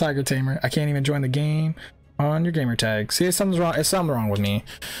 What's up, Tiger Tamer? I can't even join the game on your gamer tag. See, something's wrong. It's something wrong with me.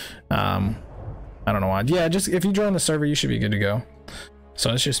 I don't know why. Yeah, just if you join the server, you should be good to go.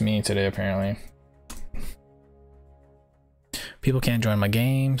 So it's just me today, apparently. People can't join my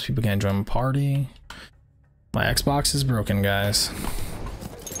games. People can't join my party. My Xbox is broken, guys.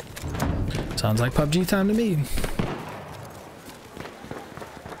 Sounds like PUBG time to me.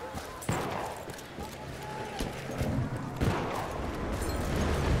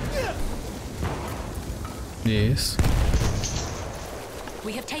 Yes.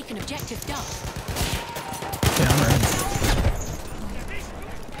 We have taken objective Duff. Yeah, I'm ready.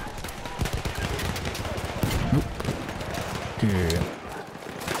 Good.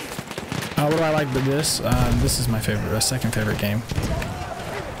 What do I like with this? This is my favorite, second favorite game.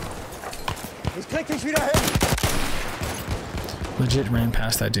 Legit ran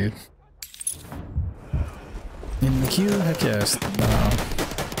past that dude. In the queue? Heck yes.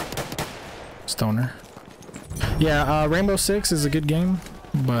 Stoner. Yeah, Rainbow Six is a good game,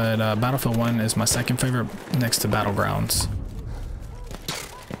 but Battlefield 1 is my second favorite next to Battlegrounds.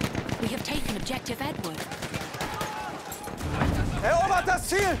 We have taken objective Edward. Erobert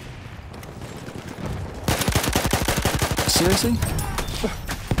das Ziel! Seriously?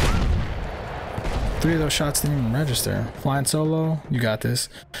 3 of those shots didn't even register. Flying solo, you got this.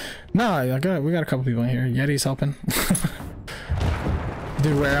 No, we got a couple people in here. Yeti's helping.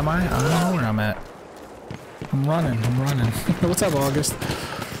 Dude, where am I? I don't know where I'm at. I'm running. What's up, August?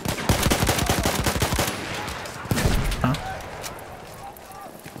 Huh?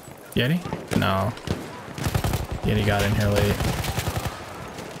 Yeti? No. Yeti got in here late.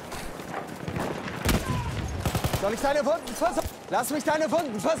 Soll ich deine Wunden versorgen? Lass mich deine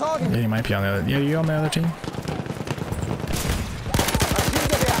Wunden versorgen. Yeti might be on the other. Yeah, you on the other team?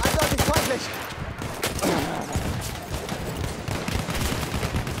 Maschinengewehr, eindeutig feindlich.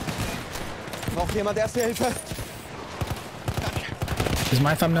 Braucht jemand Erste Hilfe? Is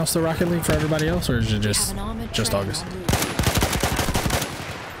my thumbnail still Rocket League for everybody else, or is it just August?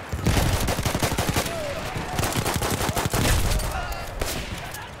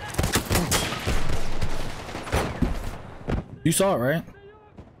 You saw it, right?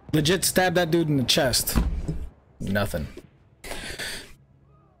 Legit stabbed that dude in the chest. Nothing.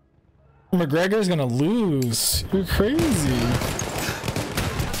 McGregor's gonna lose. You're crazy.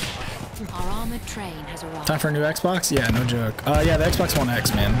 Our armored train has arrived. Time for a new Xbox? Yeah, no joke. Yeah, the Xbox One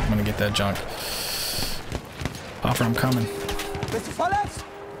X, man. I'm gonna get that junk. Offer, I'm coming. Bist du verletzt?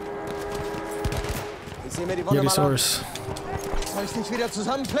 Ich sehe mir die Wunde Yeti mal an. Source. Soll ich dich wieder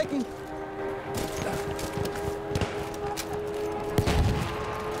zusammenflicken?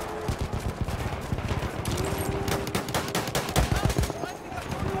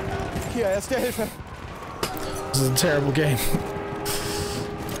 Hier, Erste Hilfe. This is a terrible game.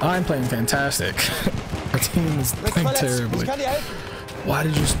 I'm playing fantastic. Our team is playing terribly. Ich kann dir helfen. Why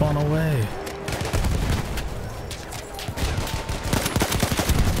did you spawn away?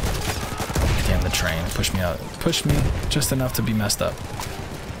 Damn, the train pushed me out. Pushed me just enough to be messed up.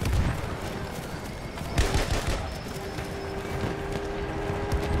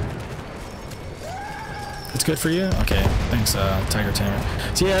 It's good for you? Okay, thanks, Tiger Tamer.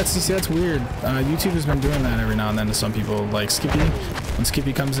 So yeah, that's weird. YouTube has been doing that every now and then to some people, like Skippy. When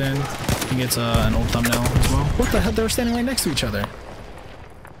Skippy comes in, he gets an old thumbnail as well. What the hell? They were standing right next to each other.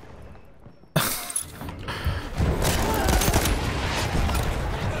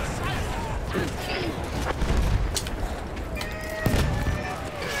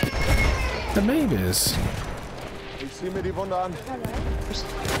 The babies. Ich sehe mir die Wunde an. There's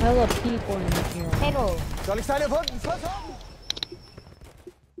hella people in here. Hello. Soll ich deine Wunden versorgen?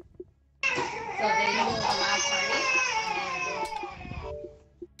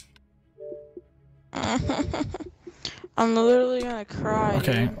 I'm literally gonna cry.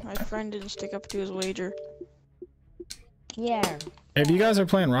 Okay. Dude. My friend didn't stick up to his wager. Yeah. If you guys are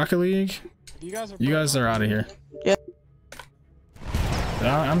playing Rocket League, you guys are out of here. Yeah.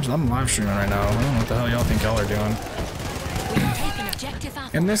 I'm live streaming right now. I don't know what the hell y'all think y'all are doing. Taking objective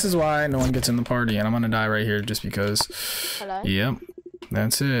Apple. And this is why no one gets in the party, and I'm gonna die right here just because. Hello. Yep,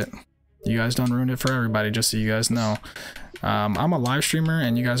 that's it. You guys don't ruin it for everybody, just so you guys know. I'm a live streamer,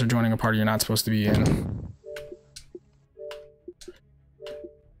 and you guys are joining a party you're not supposed to be in.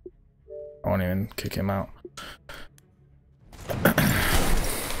 I won't even kick him out.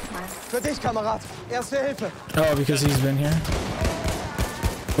 Für dich, Kamerad. Erste Hilfe. Oh, because he's been here?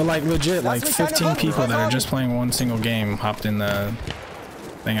 But like legit, like 15 people that are just playing one single game hopped in the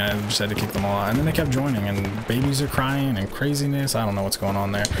thing, and I just had to kick them all out. And then they kept joining, and babies are crying and craziness. I don't know what's going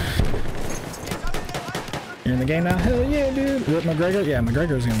on there. You're in the game now? Hell yeah, dude. Whip McGregor? Yeah,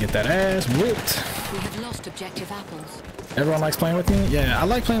 McGregor's gonna get that ass whipped. We have lost objective apples. Everyone likes playing with me? Yeah, I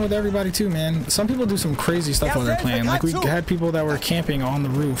like playing with everybody too, man. Some people do some crazy stuff while they're playing. Like, we had people that were camping on the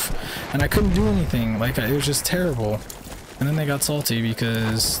roof, and I couldn't do anything. Like, it was just terrible. And then they got salty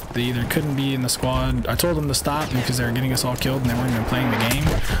because they either couldn't be in the squad. I told them to stop because they were getting us all killed and they weren't even playing the game.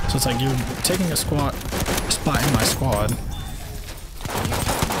 So it's like, you're taking a spot in my squad.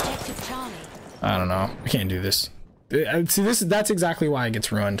 Objective Charlie. I don't know. I can't do this. See, that's exactly why it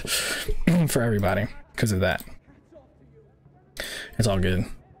gets ruined for everybody, because of that. It's all good. I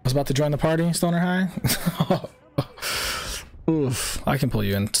was about to join the party, Stoner High. Oof, I can pull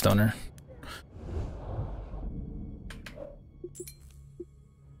you in, Stoner.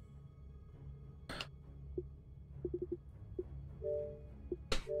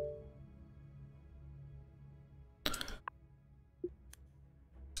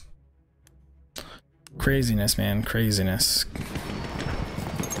 Craziness, man, craziness.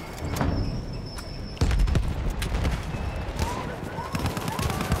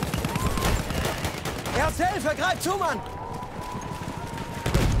 Erste Hilfe, greif zu, Mann!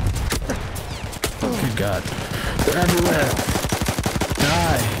 Good God. They're everywhere.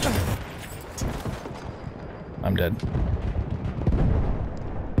 Die. I'm dead.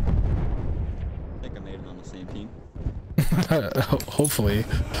 I think I made it on the same team. Hopefully.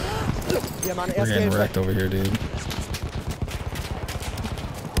 Hier, Mann, We're Erste getting Hilfe. wrecked over here, dude.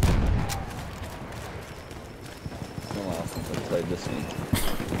 this week.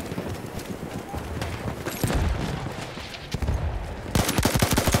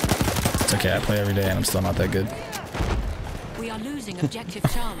 It's okay, I play every day and I'm still not that good. We are losing objective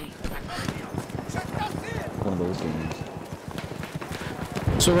Charlie. One of those games.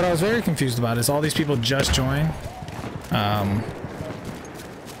 So what I was very confused about is all these people just join. Yeah,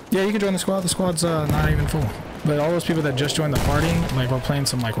 you can join the squad. The squad's not even full. But all those people that just joined the party, like, were playing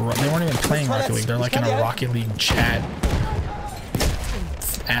some, like, they weren't even playing Rocket League. They're like in a Rocket League chat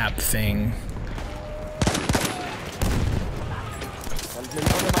app thing.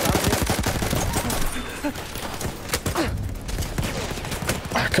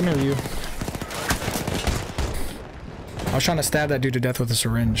 Come here, you. I was trying to stab that dude to death with a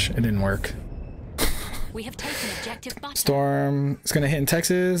syringe. It didn't work. We have taken objective Butter. Storm is gonna hit in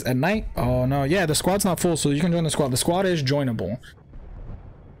Texas at night. Oh no, yeah, the squad's not full, so you can join the squad. The squad is joinable.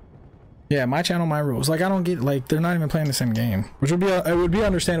 Yeah, my channel, my rules. Like, I don't get, like, they're not even playing the same game, which would be it would be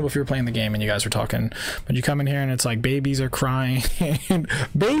understandable if you were playing the game and you guys were talking, but you come in here and it's like babies are crying and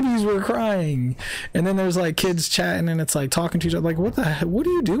babies were crying, and then there's like kids chatting and it's like talking to each other. Like, what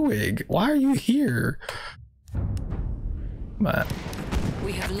are you doing? Why are you here? But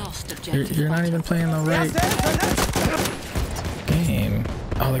We have lost objective you're not even playing the right game.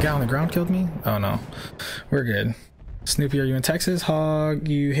 Oh, the guy on the ground killed me? Oh no, we're good. Snoopy, are you in Texas? Hog,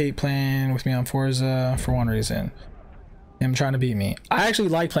 you hate playing with me on Forza for one reason. Him trying to beat me. I actually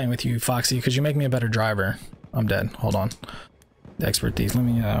like playing with you, Foxy, because you make me a better driver. I'm dead. Hold on. The expert thief. Let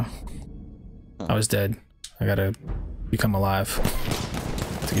me, I was dead. I gotta become alive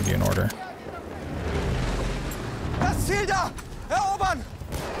to give you an order. Das Ziel da! Erobern!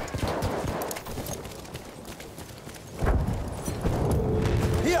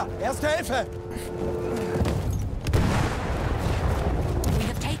 Hier, Erste Hilfe! We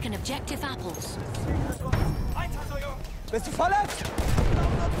have taken objective Apples. Bist du verletzt?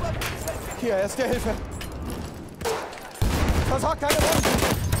 Hier, Erste Hilfe! Versorg deine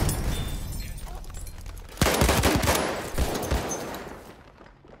Wunden!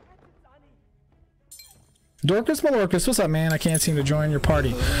 Dorcas Malorcas, what's up, man? I can't seem to join your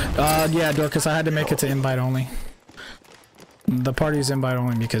party. Yeah, Dorcas, I had to make it to invite only. The party's invite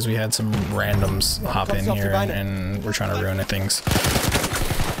only because we had some randoms hop in here and we're trying to ruin things.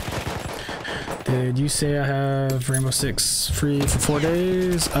 Did you say I have Rainbow Six free for 4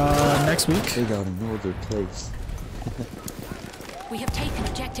 days? Next week. They got another place. We have taken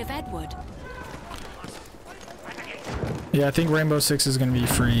objective Edward. Yeah, I think Rainbow Six is gonna be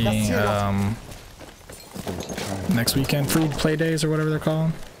free next weekend. Free play days or whatever they're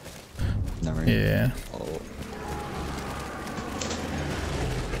called. Never. Yeah. Oh.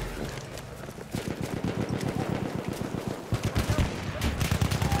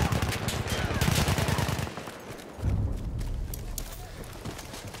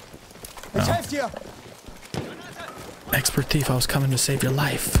 Ich helfe dir! Expert thief, I was coming to save your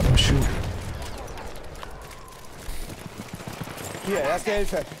life. Oh shoot. Hier, Erste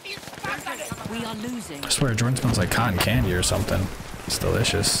Hilfe! We are losing. I swear Jordan smells like cotton candy or something. It's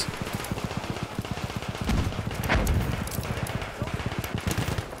delicious.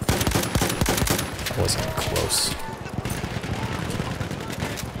 That wasn't close.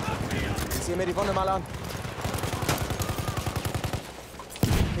 Ich zieh mir die Wunde mal an.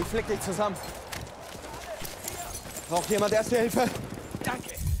 Ich flick dich zusammen. Braucht jemand Erste Hilfe?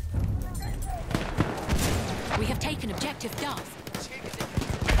 Danke. We have taken objective Duff.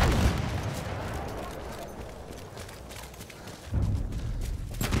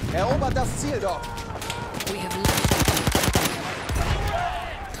 Erobert das Ziel dort. We have lost.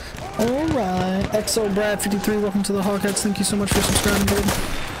 Alright, XxHOGBOSSxX, welcome to the Hogheads. Thank you so much for subscribing, dude.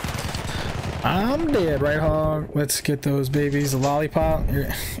 I'm dead, right, Hog? Let's get those babies. The lollipop. You're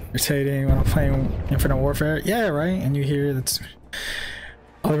irritating when I'm playing Infinite Warfare. Yeah, right? And you hear that's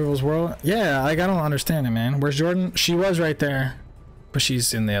other people's world. Yeah, like, I don't understand it, man. Where's Jordan? She was right there, but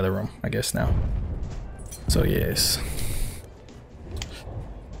she's in the other room, I guess, now. So, yes.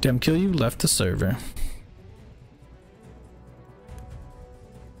 Dem kill you, left the server.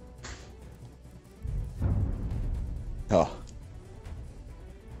 Oh.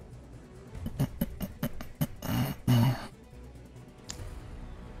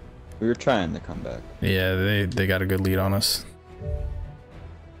 We were trying to come back. Yeah, they got a good lead on us.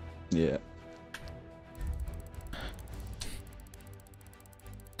 Yeah.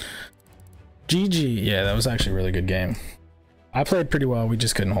 GG. Yeah, that was actually a really good game. I played pretty well, we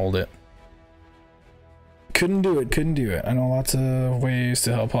just couldn't hold it. Couldn't do it. I know lots of ways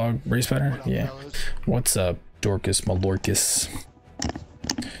to help Hog race better. Yeah. What's up, Dorcas Malorcas?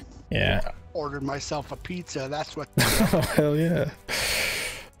 Yeah, ordered myself a pizza. That's what. Oh, hell yeah.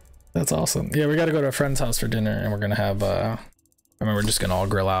 That's awesome. Yeah, we gotta go to a friend's house for dinner, and we're gonna have I mean, we're just gonna all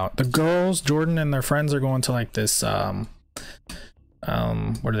grill out. The girls, Jordan and their friends, are going to like this what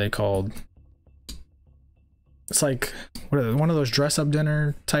are they called? It's like one of those dress up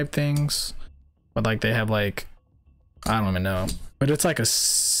dinner type things, but like they have like, I don't even know, but it's like a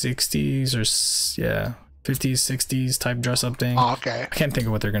 60s or yeah 50s 60s type dress up thing. Oh, okay. I can't think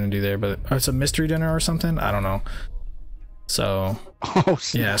of what they're gonna do there, but it's a mystery dinner or something. I don't know. So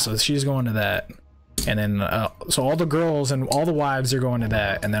yeah, so she's going to that, and then so all the girls and all the wives are going to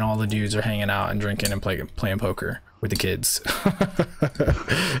that, and then all the dudes are hanging out and drinking and playing poker with the kids.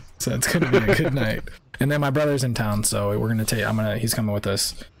 So it's gonna be a good night. And then my brother's in town, so we're gonna he's coming with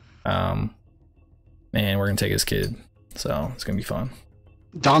us, and we're gonna take his kid, so it's gonna be fun.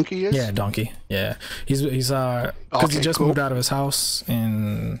 Donkey is? Yeah, Donkey. Yeah, he's because he just moved out of his house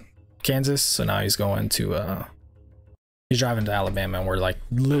in Kansas, so now he's going to he's driving to Alabama, and we're like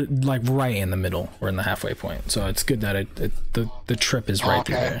right in the middle. We're in the halfway point, so it's good that the trip is right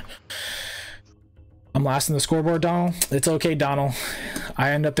through there. I'm last in the scoreboard, Donald. It's okay, Donald.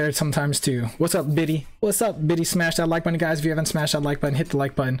 I end up there sometimes too. What's up, Biddy? What's up, Biddy? Smash that like button, guys. If you haven't smashed that like button, hit the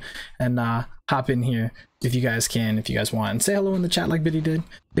like button and hop in here if you guys can, if you guys want, and say hello in the chat like Biddy did.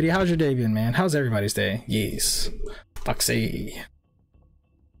 Biddy, how's your day been, man? How's everybody's day? Yes, Foxy.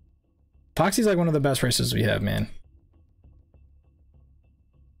 Foxy's like one of the best races we have, man.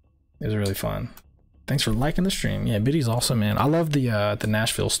 It was really fun. Thanks for liking the stream. Yeah, Biddy's awesome, man. I love the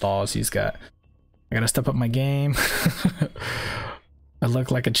Nashville stalls he's got. I gotta step up my game. I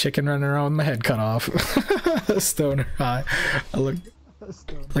look like a chicken running around with my head cut off. Stoner high. I look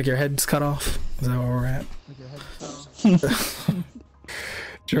like your head's cut off. Is that where we're at?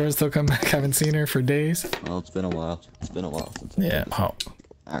 Jordan's still come back. Haven't seen her for days. Well, it's been a while. It's been a while since. Yeah. Oh,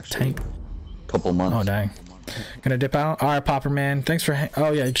 actually, tank. Couple months. Oh dang. Gonna dip out. All right, Popper man. Thanks for.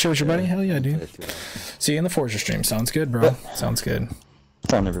 Oh yeah, you show your buddy. Hell yeah, dude. See you in the Forza stream. Sounds good, bro. Sounds good.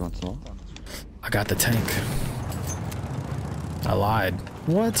 Fun every once in a while. I got the tank. I lied.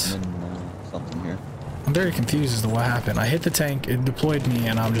 What? Something here. I'm very confused as to what happened. I hit the tank, it deployed me,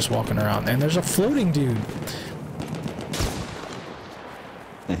 and I'm just walking around. And there's a floating dude.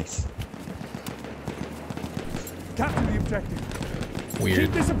 Nice. Capture the objective. Weird.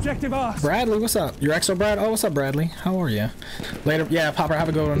 Keep this objective ours. Bradley, what's up? Your Exo Brad? Oh, what's up, Bradley? How are you? Later. Yeah, Popper, have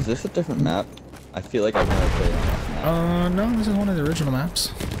a good one. Is this a different map? I feel like I've never played on this map. No, this is one of the original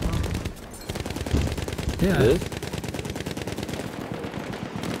maps. Yeah. It is?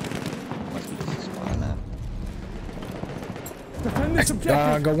 Must be just a spy map. Defend this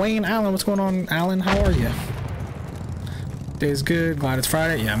objective. Gawain Allen, what's going on, Allen? How are you? Day's good. Glad it's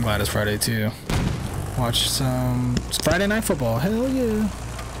Friday. Yeah, I'm glad it's Friday too. Watch some Friday Night Football. Hell yeah.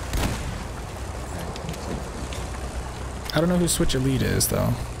 I don't know who Switch Elite is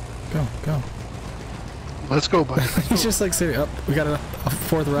though. Go. Let's go, buddy. He's just like sitting up. We got a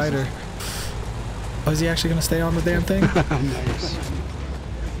fourth rider. Oh, is he actually gonna stay on the damn thing? Nice.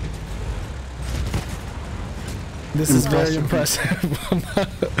 This is very impressive.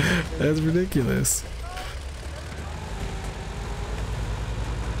 That's ridiculous.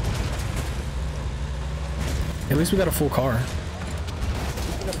 At least we got a full car.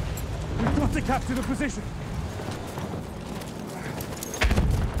 We've got to capture the position.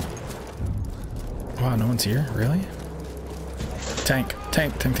 Wow, no one's here? Really? Tank.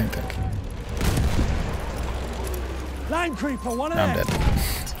 Line creeper, one of I'm them.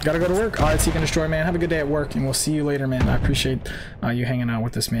 dead. Gotta go to work. Alright, Seek and Destroy, man. Have a good day at work, and we'll see you later, man. I appreciate you hanging out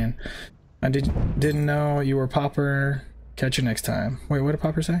with us, man. I didn't know you were Popper. Catch you next time. Wait, what did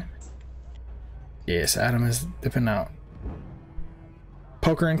Popper say? Yes, Adam is dipping out.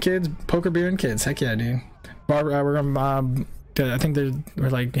 Poker and kids? Poker, beer, and kids. Heck yeah, dude. We're gonna, I think they're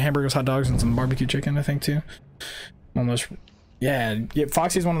like hamburgers, hot dogs, and some barbecue chicken, I think, too. Almost. Yeah,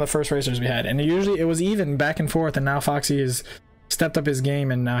 Foxy's one of the first racers we had, and usually it was even back and forth, and now Foxy has stepped up his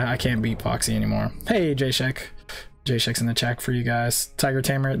game, and now I can't beat Foxy anymore. Hey, J-Shek. J-Shek's in the chat for you guys. Tiger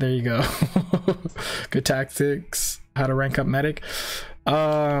Tamer, there you go. Good tactics. How to rank up medic.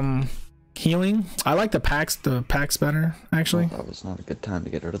 Healing. I like the packs better, actually. Well, that was not a good time to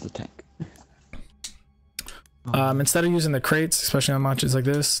get rid of the tank. Instead of using the crates, especially on matches like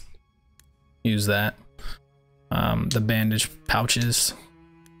this, use that. The bandage pouches,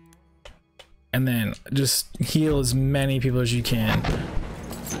 and then just heal as many people as you can.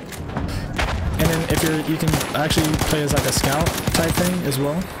 And then if you can actually play as like a scout type thing as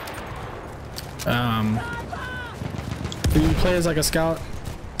well. If you play as like a scout,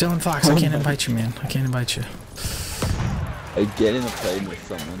 Dylan Fox, I can't invite you, man. I can't invite you. I get in a plane with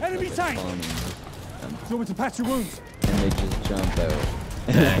someone. Enemy like tank! a farming, Do you want me to patch your wounds? and they just jump out.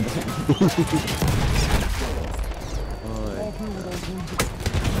 Did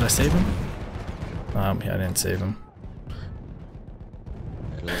I save him? Yeah, I didn't save him.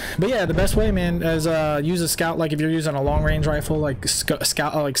 But yeah, the best way, man, is use a scout. Like if you're using a long range rifle, like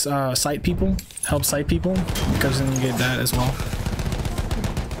scout, like sight people, help sight people, because then you get that as well.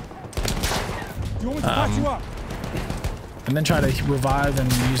 Do you want me to patch you up? And then try to revive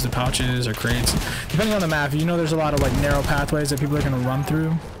and use the pouches or crates, depending on the map. You know, there's a lot of like narrow pathways that people are gonna run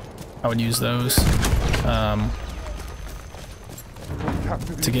through. I would use those to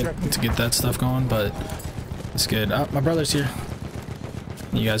get that stuff going. But it's good. Oh, my brother's here.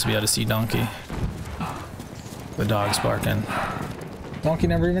 You guys will be able to see Donkey. The dog's barking. Donkey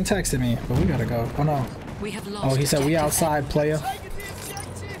never even texted me, but we gotta go. Oh no. We have lost Oh, he said we outside, playa.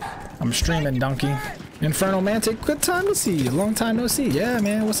 I'm streaming, Donkey. Infernal Mantic, good time to see you. Long time no see. Yeah,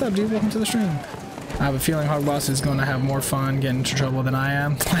 man. What's up, dude? Welcome to the stream. I have a feeling Hogboss is going to have more fun getting into trouble than I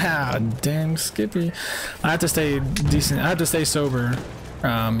am. Ah, damn, Skippy. I have to stay decent. I have to stay sober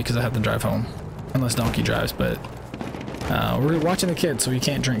because I have to drive home. Unless Donkey drives, but we're watching the kids, so we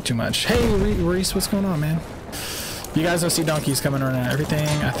can't drink too much. Hey, Reese, what's going on, man? You guys don't see Donkey's coming right now. Everything,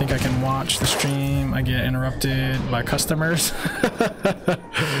 I think I can watch the stream. I get interrupted by customers.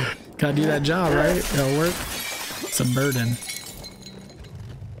 Gotta do that job, right? It'll work. It's a burden.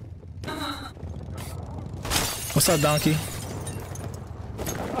 What's up, Donkey?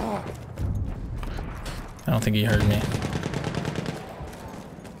 I don't think he heard me.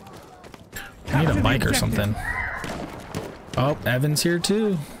 I need a bike or something. Oh, Evan's here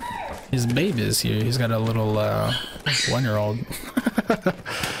too. His babe is here. He's got a little 1-year-old.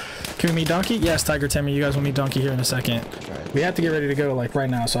 Can we meet Donkey? Yes, Tiger Timmy. You guys will meet Donkey here in a second. We have to get ready to go like right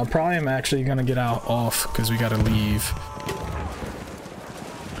now, so I probably am actually gonna get out off because we gotta leave.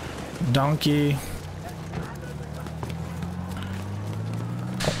 Donkey.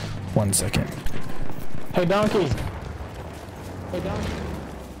 1 second. Hey, Donkey. Hey, Donkey.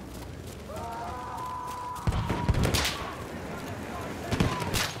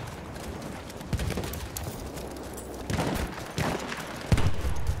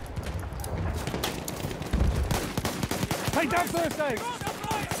 Take down first aid!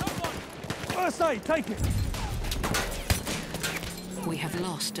 First aid, take it! We have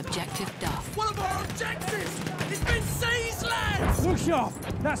lost objective Duff. One of our objectives! It's been seized, lads! Look sharp!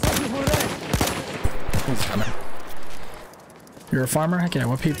 That's not just one of them! You're a farmer? Heck yeah.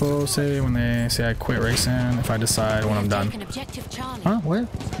 What people say when they say I quit racing if I decide when I'm done? Taken objective Charlie. Huh? What?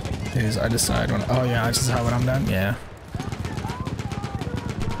 Is I decide when... Oh yeah, I decide when I'm done? Yeah.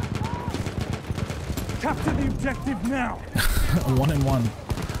 Capture the objective now! 1 and 1.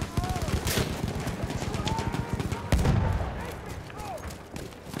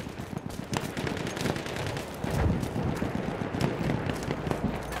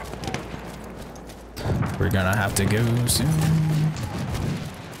 We're gonna have to go soon.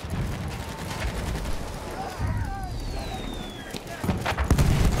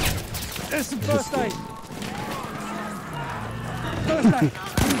 There's some first aid! First aid!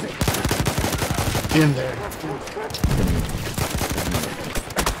 Use it! In there.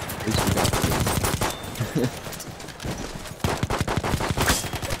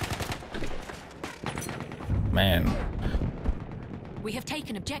 Man. We have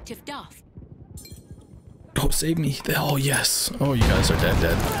taken objective Duff. Oh, save me. Oh, yes. Oh, you guys are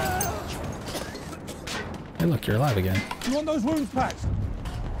dead. Hey, look, you're alive again. You want those wounds patched?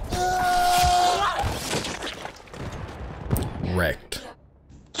 Wrecked.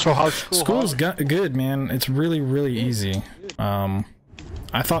 So how's school? School's good, man. It's really easy. I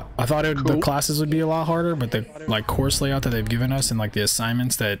thought the classes would be a lot harder, but the like course layout that they've given us and like the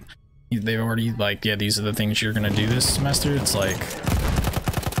assignments that they've already like, yeah, these are the things you're gonna do this semester. It's like,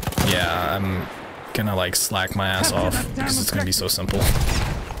 yeah, I'm gonna like slack my ass off because it's gonna be so simple.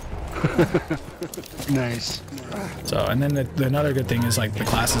 Nice. So, and then the another good thing is like the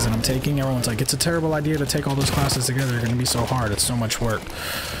classes that I'm taking, everyone's like, it's a terrible idea to take all those classes together. They're gonna be so hard. It's so much work.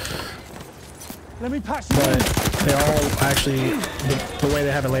 Let me patch you. But they all actually, the way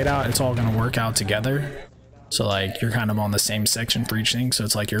they have it laid out, it's all gonna work out together. So like you're kind of on the same section for each thing. So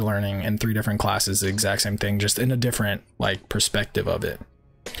it's like you're learning in 3 different classes the exact same thing, just in a different like perspective of it.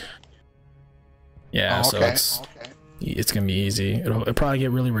 Yeah, so it's gonna be easy. It'll probably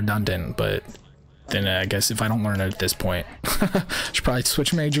get really redundant, but then I guess if I don't learn it at this point, I should probably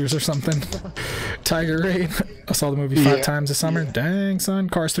switch majors or something. Tiger Raid. I saw the movie 5 times this summer. Dang, son.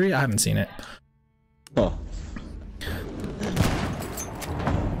 Cars 3. I haven't seen it. Oh.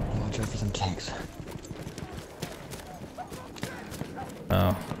 Watch out for some tanks.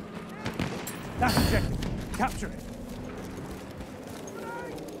 Oh. That's objective. Capture it.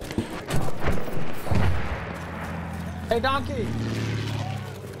 Hey, donkey! You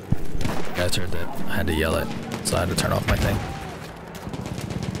guys heard that. I had to yell it, so I had to turn off my thing.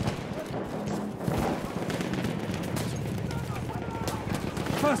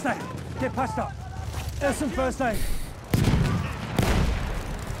 First aid. Get patched up. There's some first aid.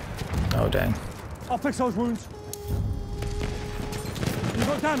 Oh, dang. I'll fix those wounds. You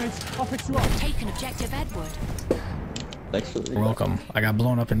got damage. I'll fix you up. Taken objective Edward. Thanks for the Welcome. I got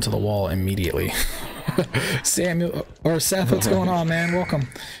blown up into the wall immediately. Samuel or Seth, what's going on, man? Welcome.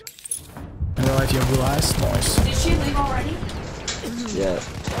 In real life, you have blue eyes. Nice. Did she leave already? Yeah.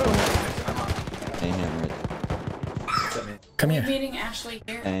 Hey, hammer. Come here. Meeting Ashley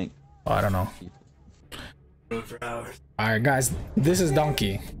here. Thank. Oh, I don't know. All right, guys. This is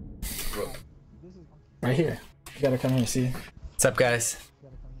Donkey. Right here. You gotta come here. See. What's up, guys?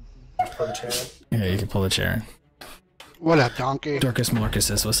 Pull the chair. Yeah, you can pull the chair. What up, donkey? Dorcas Morcus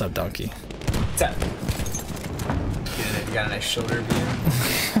says, "What's up, Donkey?" What's up? You got a nice shoulder view.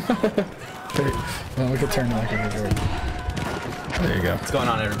 Well, we could turn it like a Jordan. There you go. What's going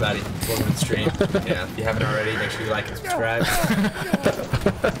on, everybody? Welcome to the stream. Yeah, if you haven't already, make sure you like and subscribe.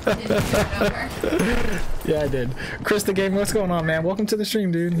 Yeah, I did. Chris the Game, what's going on, man? Welcome to the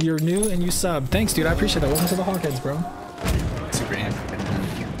stream, dude. You're new and you sub. Thanks, dude. I appreciate that. Welcome to the Hogheads, bro. Super amped.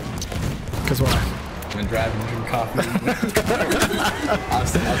 Cause why? I've been driving, drinking coffee. I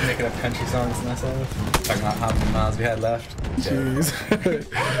was making up country songs to myself, talking about how many miles we had left. Jeez.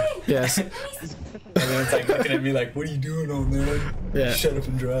 Yes. And then it's like looking at me like, what are you doing on there? Yeah. Shut up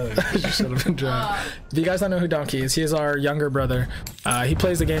and drive. Shut up and drive. If you guys don't know who Donkey is, he is our younger brother. He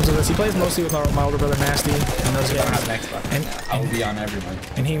plays the games with us. He plays mostly with my older brother Nasty and those I don't have games. an Xbox. I will be on everyone.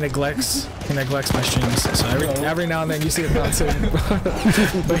 And he neglects my streams. So every now and then you see it bounce in.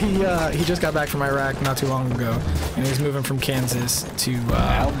 But he just got back from Iraq not too long ago, and he's moving from Kansas to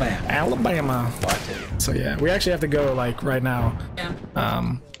Alabama. So yeah, we actually have to go like right now.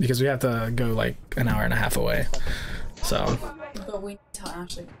 Yeah. Because we have to go like an hour and a half away. So. But we tell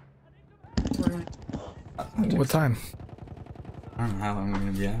Ashley. What time? I don't know how long I'm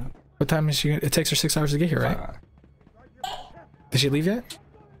gonna be out. What time is she? It takes her 6 hours to get here, right? Did she leave yet?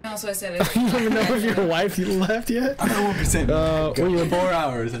 No, so I said You don't even know if your wife left yet? I don't know. Were you 4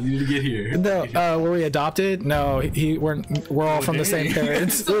 hours. I need to get here. No, were we adopted? No, we're all from the same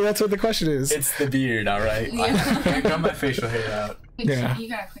parents. Well, that's what the question is. It's the beard, all right. Yeah. I got my facial hair out. Yeah. You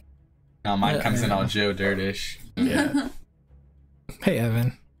gotta clean. No, mine comes in all Joe Dirtish. Yeah. Hey,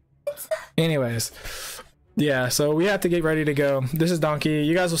 Evan. Anyways, yeah, so we have to get ready to go. This is Donkey.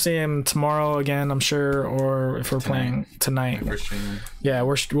 You guys will see him tomorrow again, I'm sure, or if we're playing tonight. We're streaming. Yeah,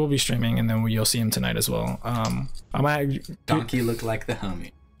 we'll be streaming, and then you'll see him tonight as well. Donkey looked like the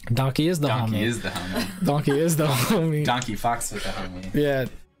homie. Donkey is the homie. Donkey is the homie. Donkey is the homie. Donkey Fox is the homie. Yeah.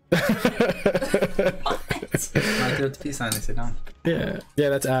 Right there at the peace sign, they said Donkey. Yeah,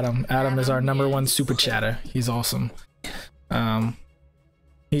 that's Adam. Adam is our #1 super chatter. He's awesome.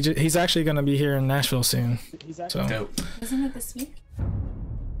 He's actually gonna be here in Nashville soon. So Dope. Isn't it this week?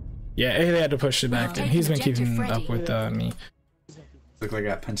 yeah, they had to push it back. And he's been keeping up with me. Look like I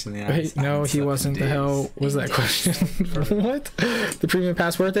got punched in the Wait, eyes. no, he wasn't. The hell was that question? What? The premium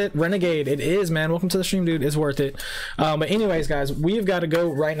pass worth it? Renegade, it is, man. Welcome to the stream, dude. It's worth it. But anyways, guys, we've got to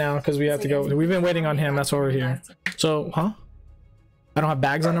go right now because we have to go. We've been waiting on him. That's why we're here. So, huh? I don't have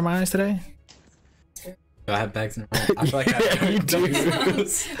bags under my eyes today. Do I have bags in my eyes? I feel like I do.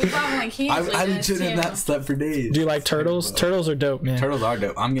 I legit have not slept for days. Do you like turtles? Turtles are dope, man. Turtles are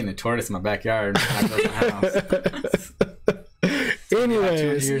dope. I'm getting a tortoise in my backyard. When I build my house.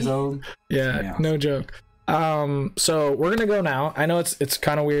 Anyways, 2 years old. Yeah, no joke. So we're gonna go now. I know it's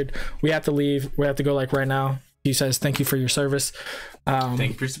kind of weird. We have to leave. We have to go like right now. He says thank you for your service. Thank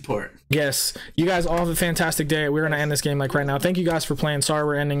you for your support. Yes, you guys all have a fantastic day. We're gonna end this game like right now. Thank you guys for playing. Sorry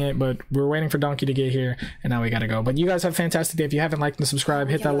we're ending it, but we're waiting for Donkey to get here, and now we gotta go. But you guys have a fantastic day. If you haven't liked and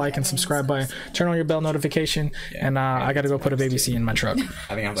subscribed, hit that like and subscribe button. Turn on your bell notification, and I gotta go put a baby seat in my truck.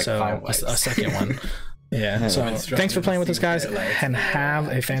 I think I have like so 5 likes. a second one. Yeah, so thanks for playing with us, guys, and have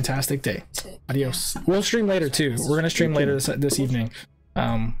a fantastic day. Adios. We'll stream later too. We're gonna stream later this evening.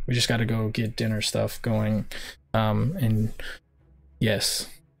 We just gotta go get dinner stuff going. And yes,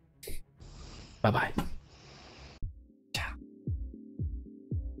 bye bye.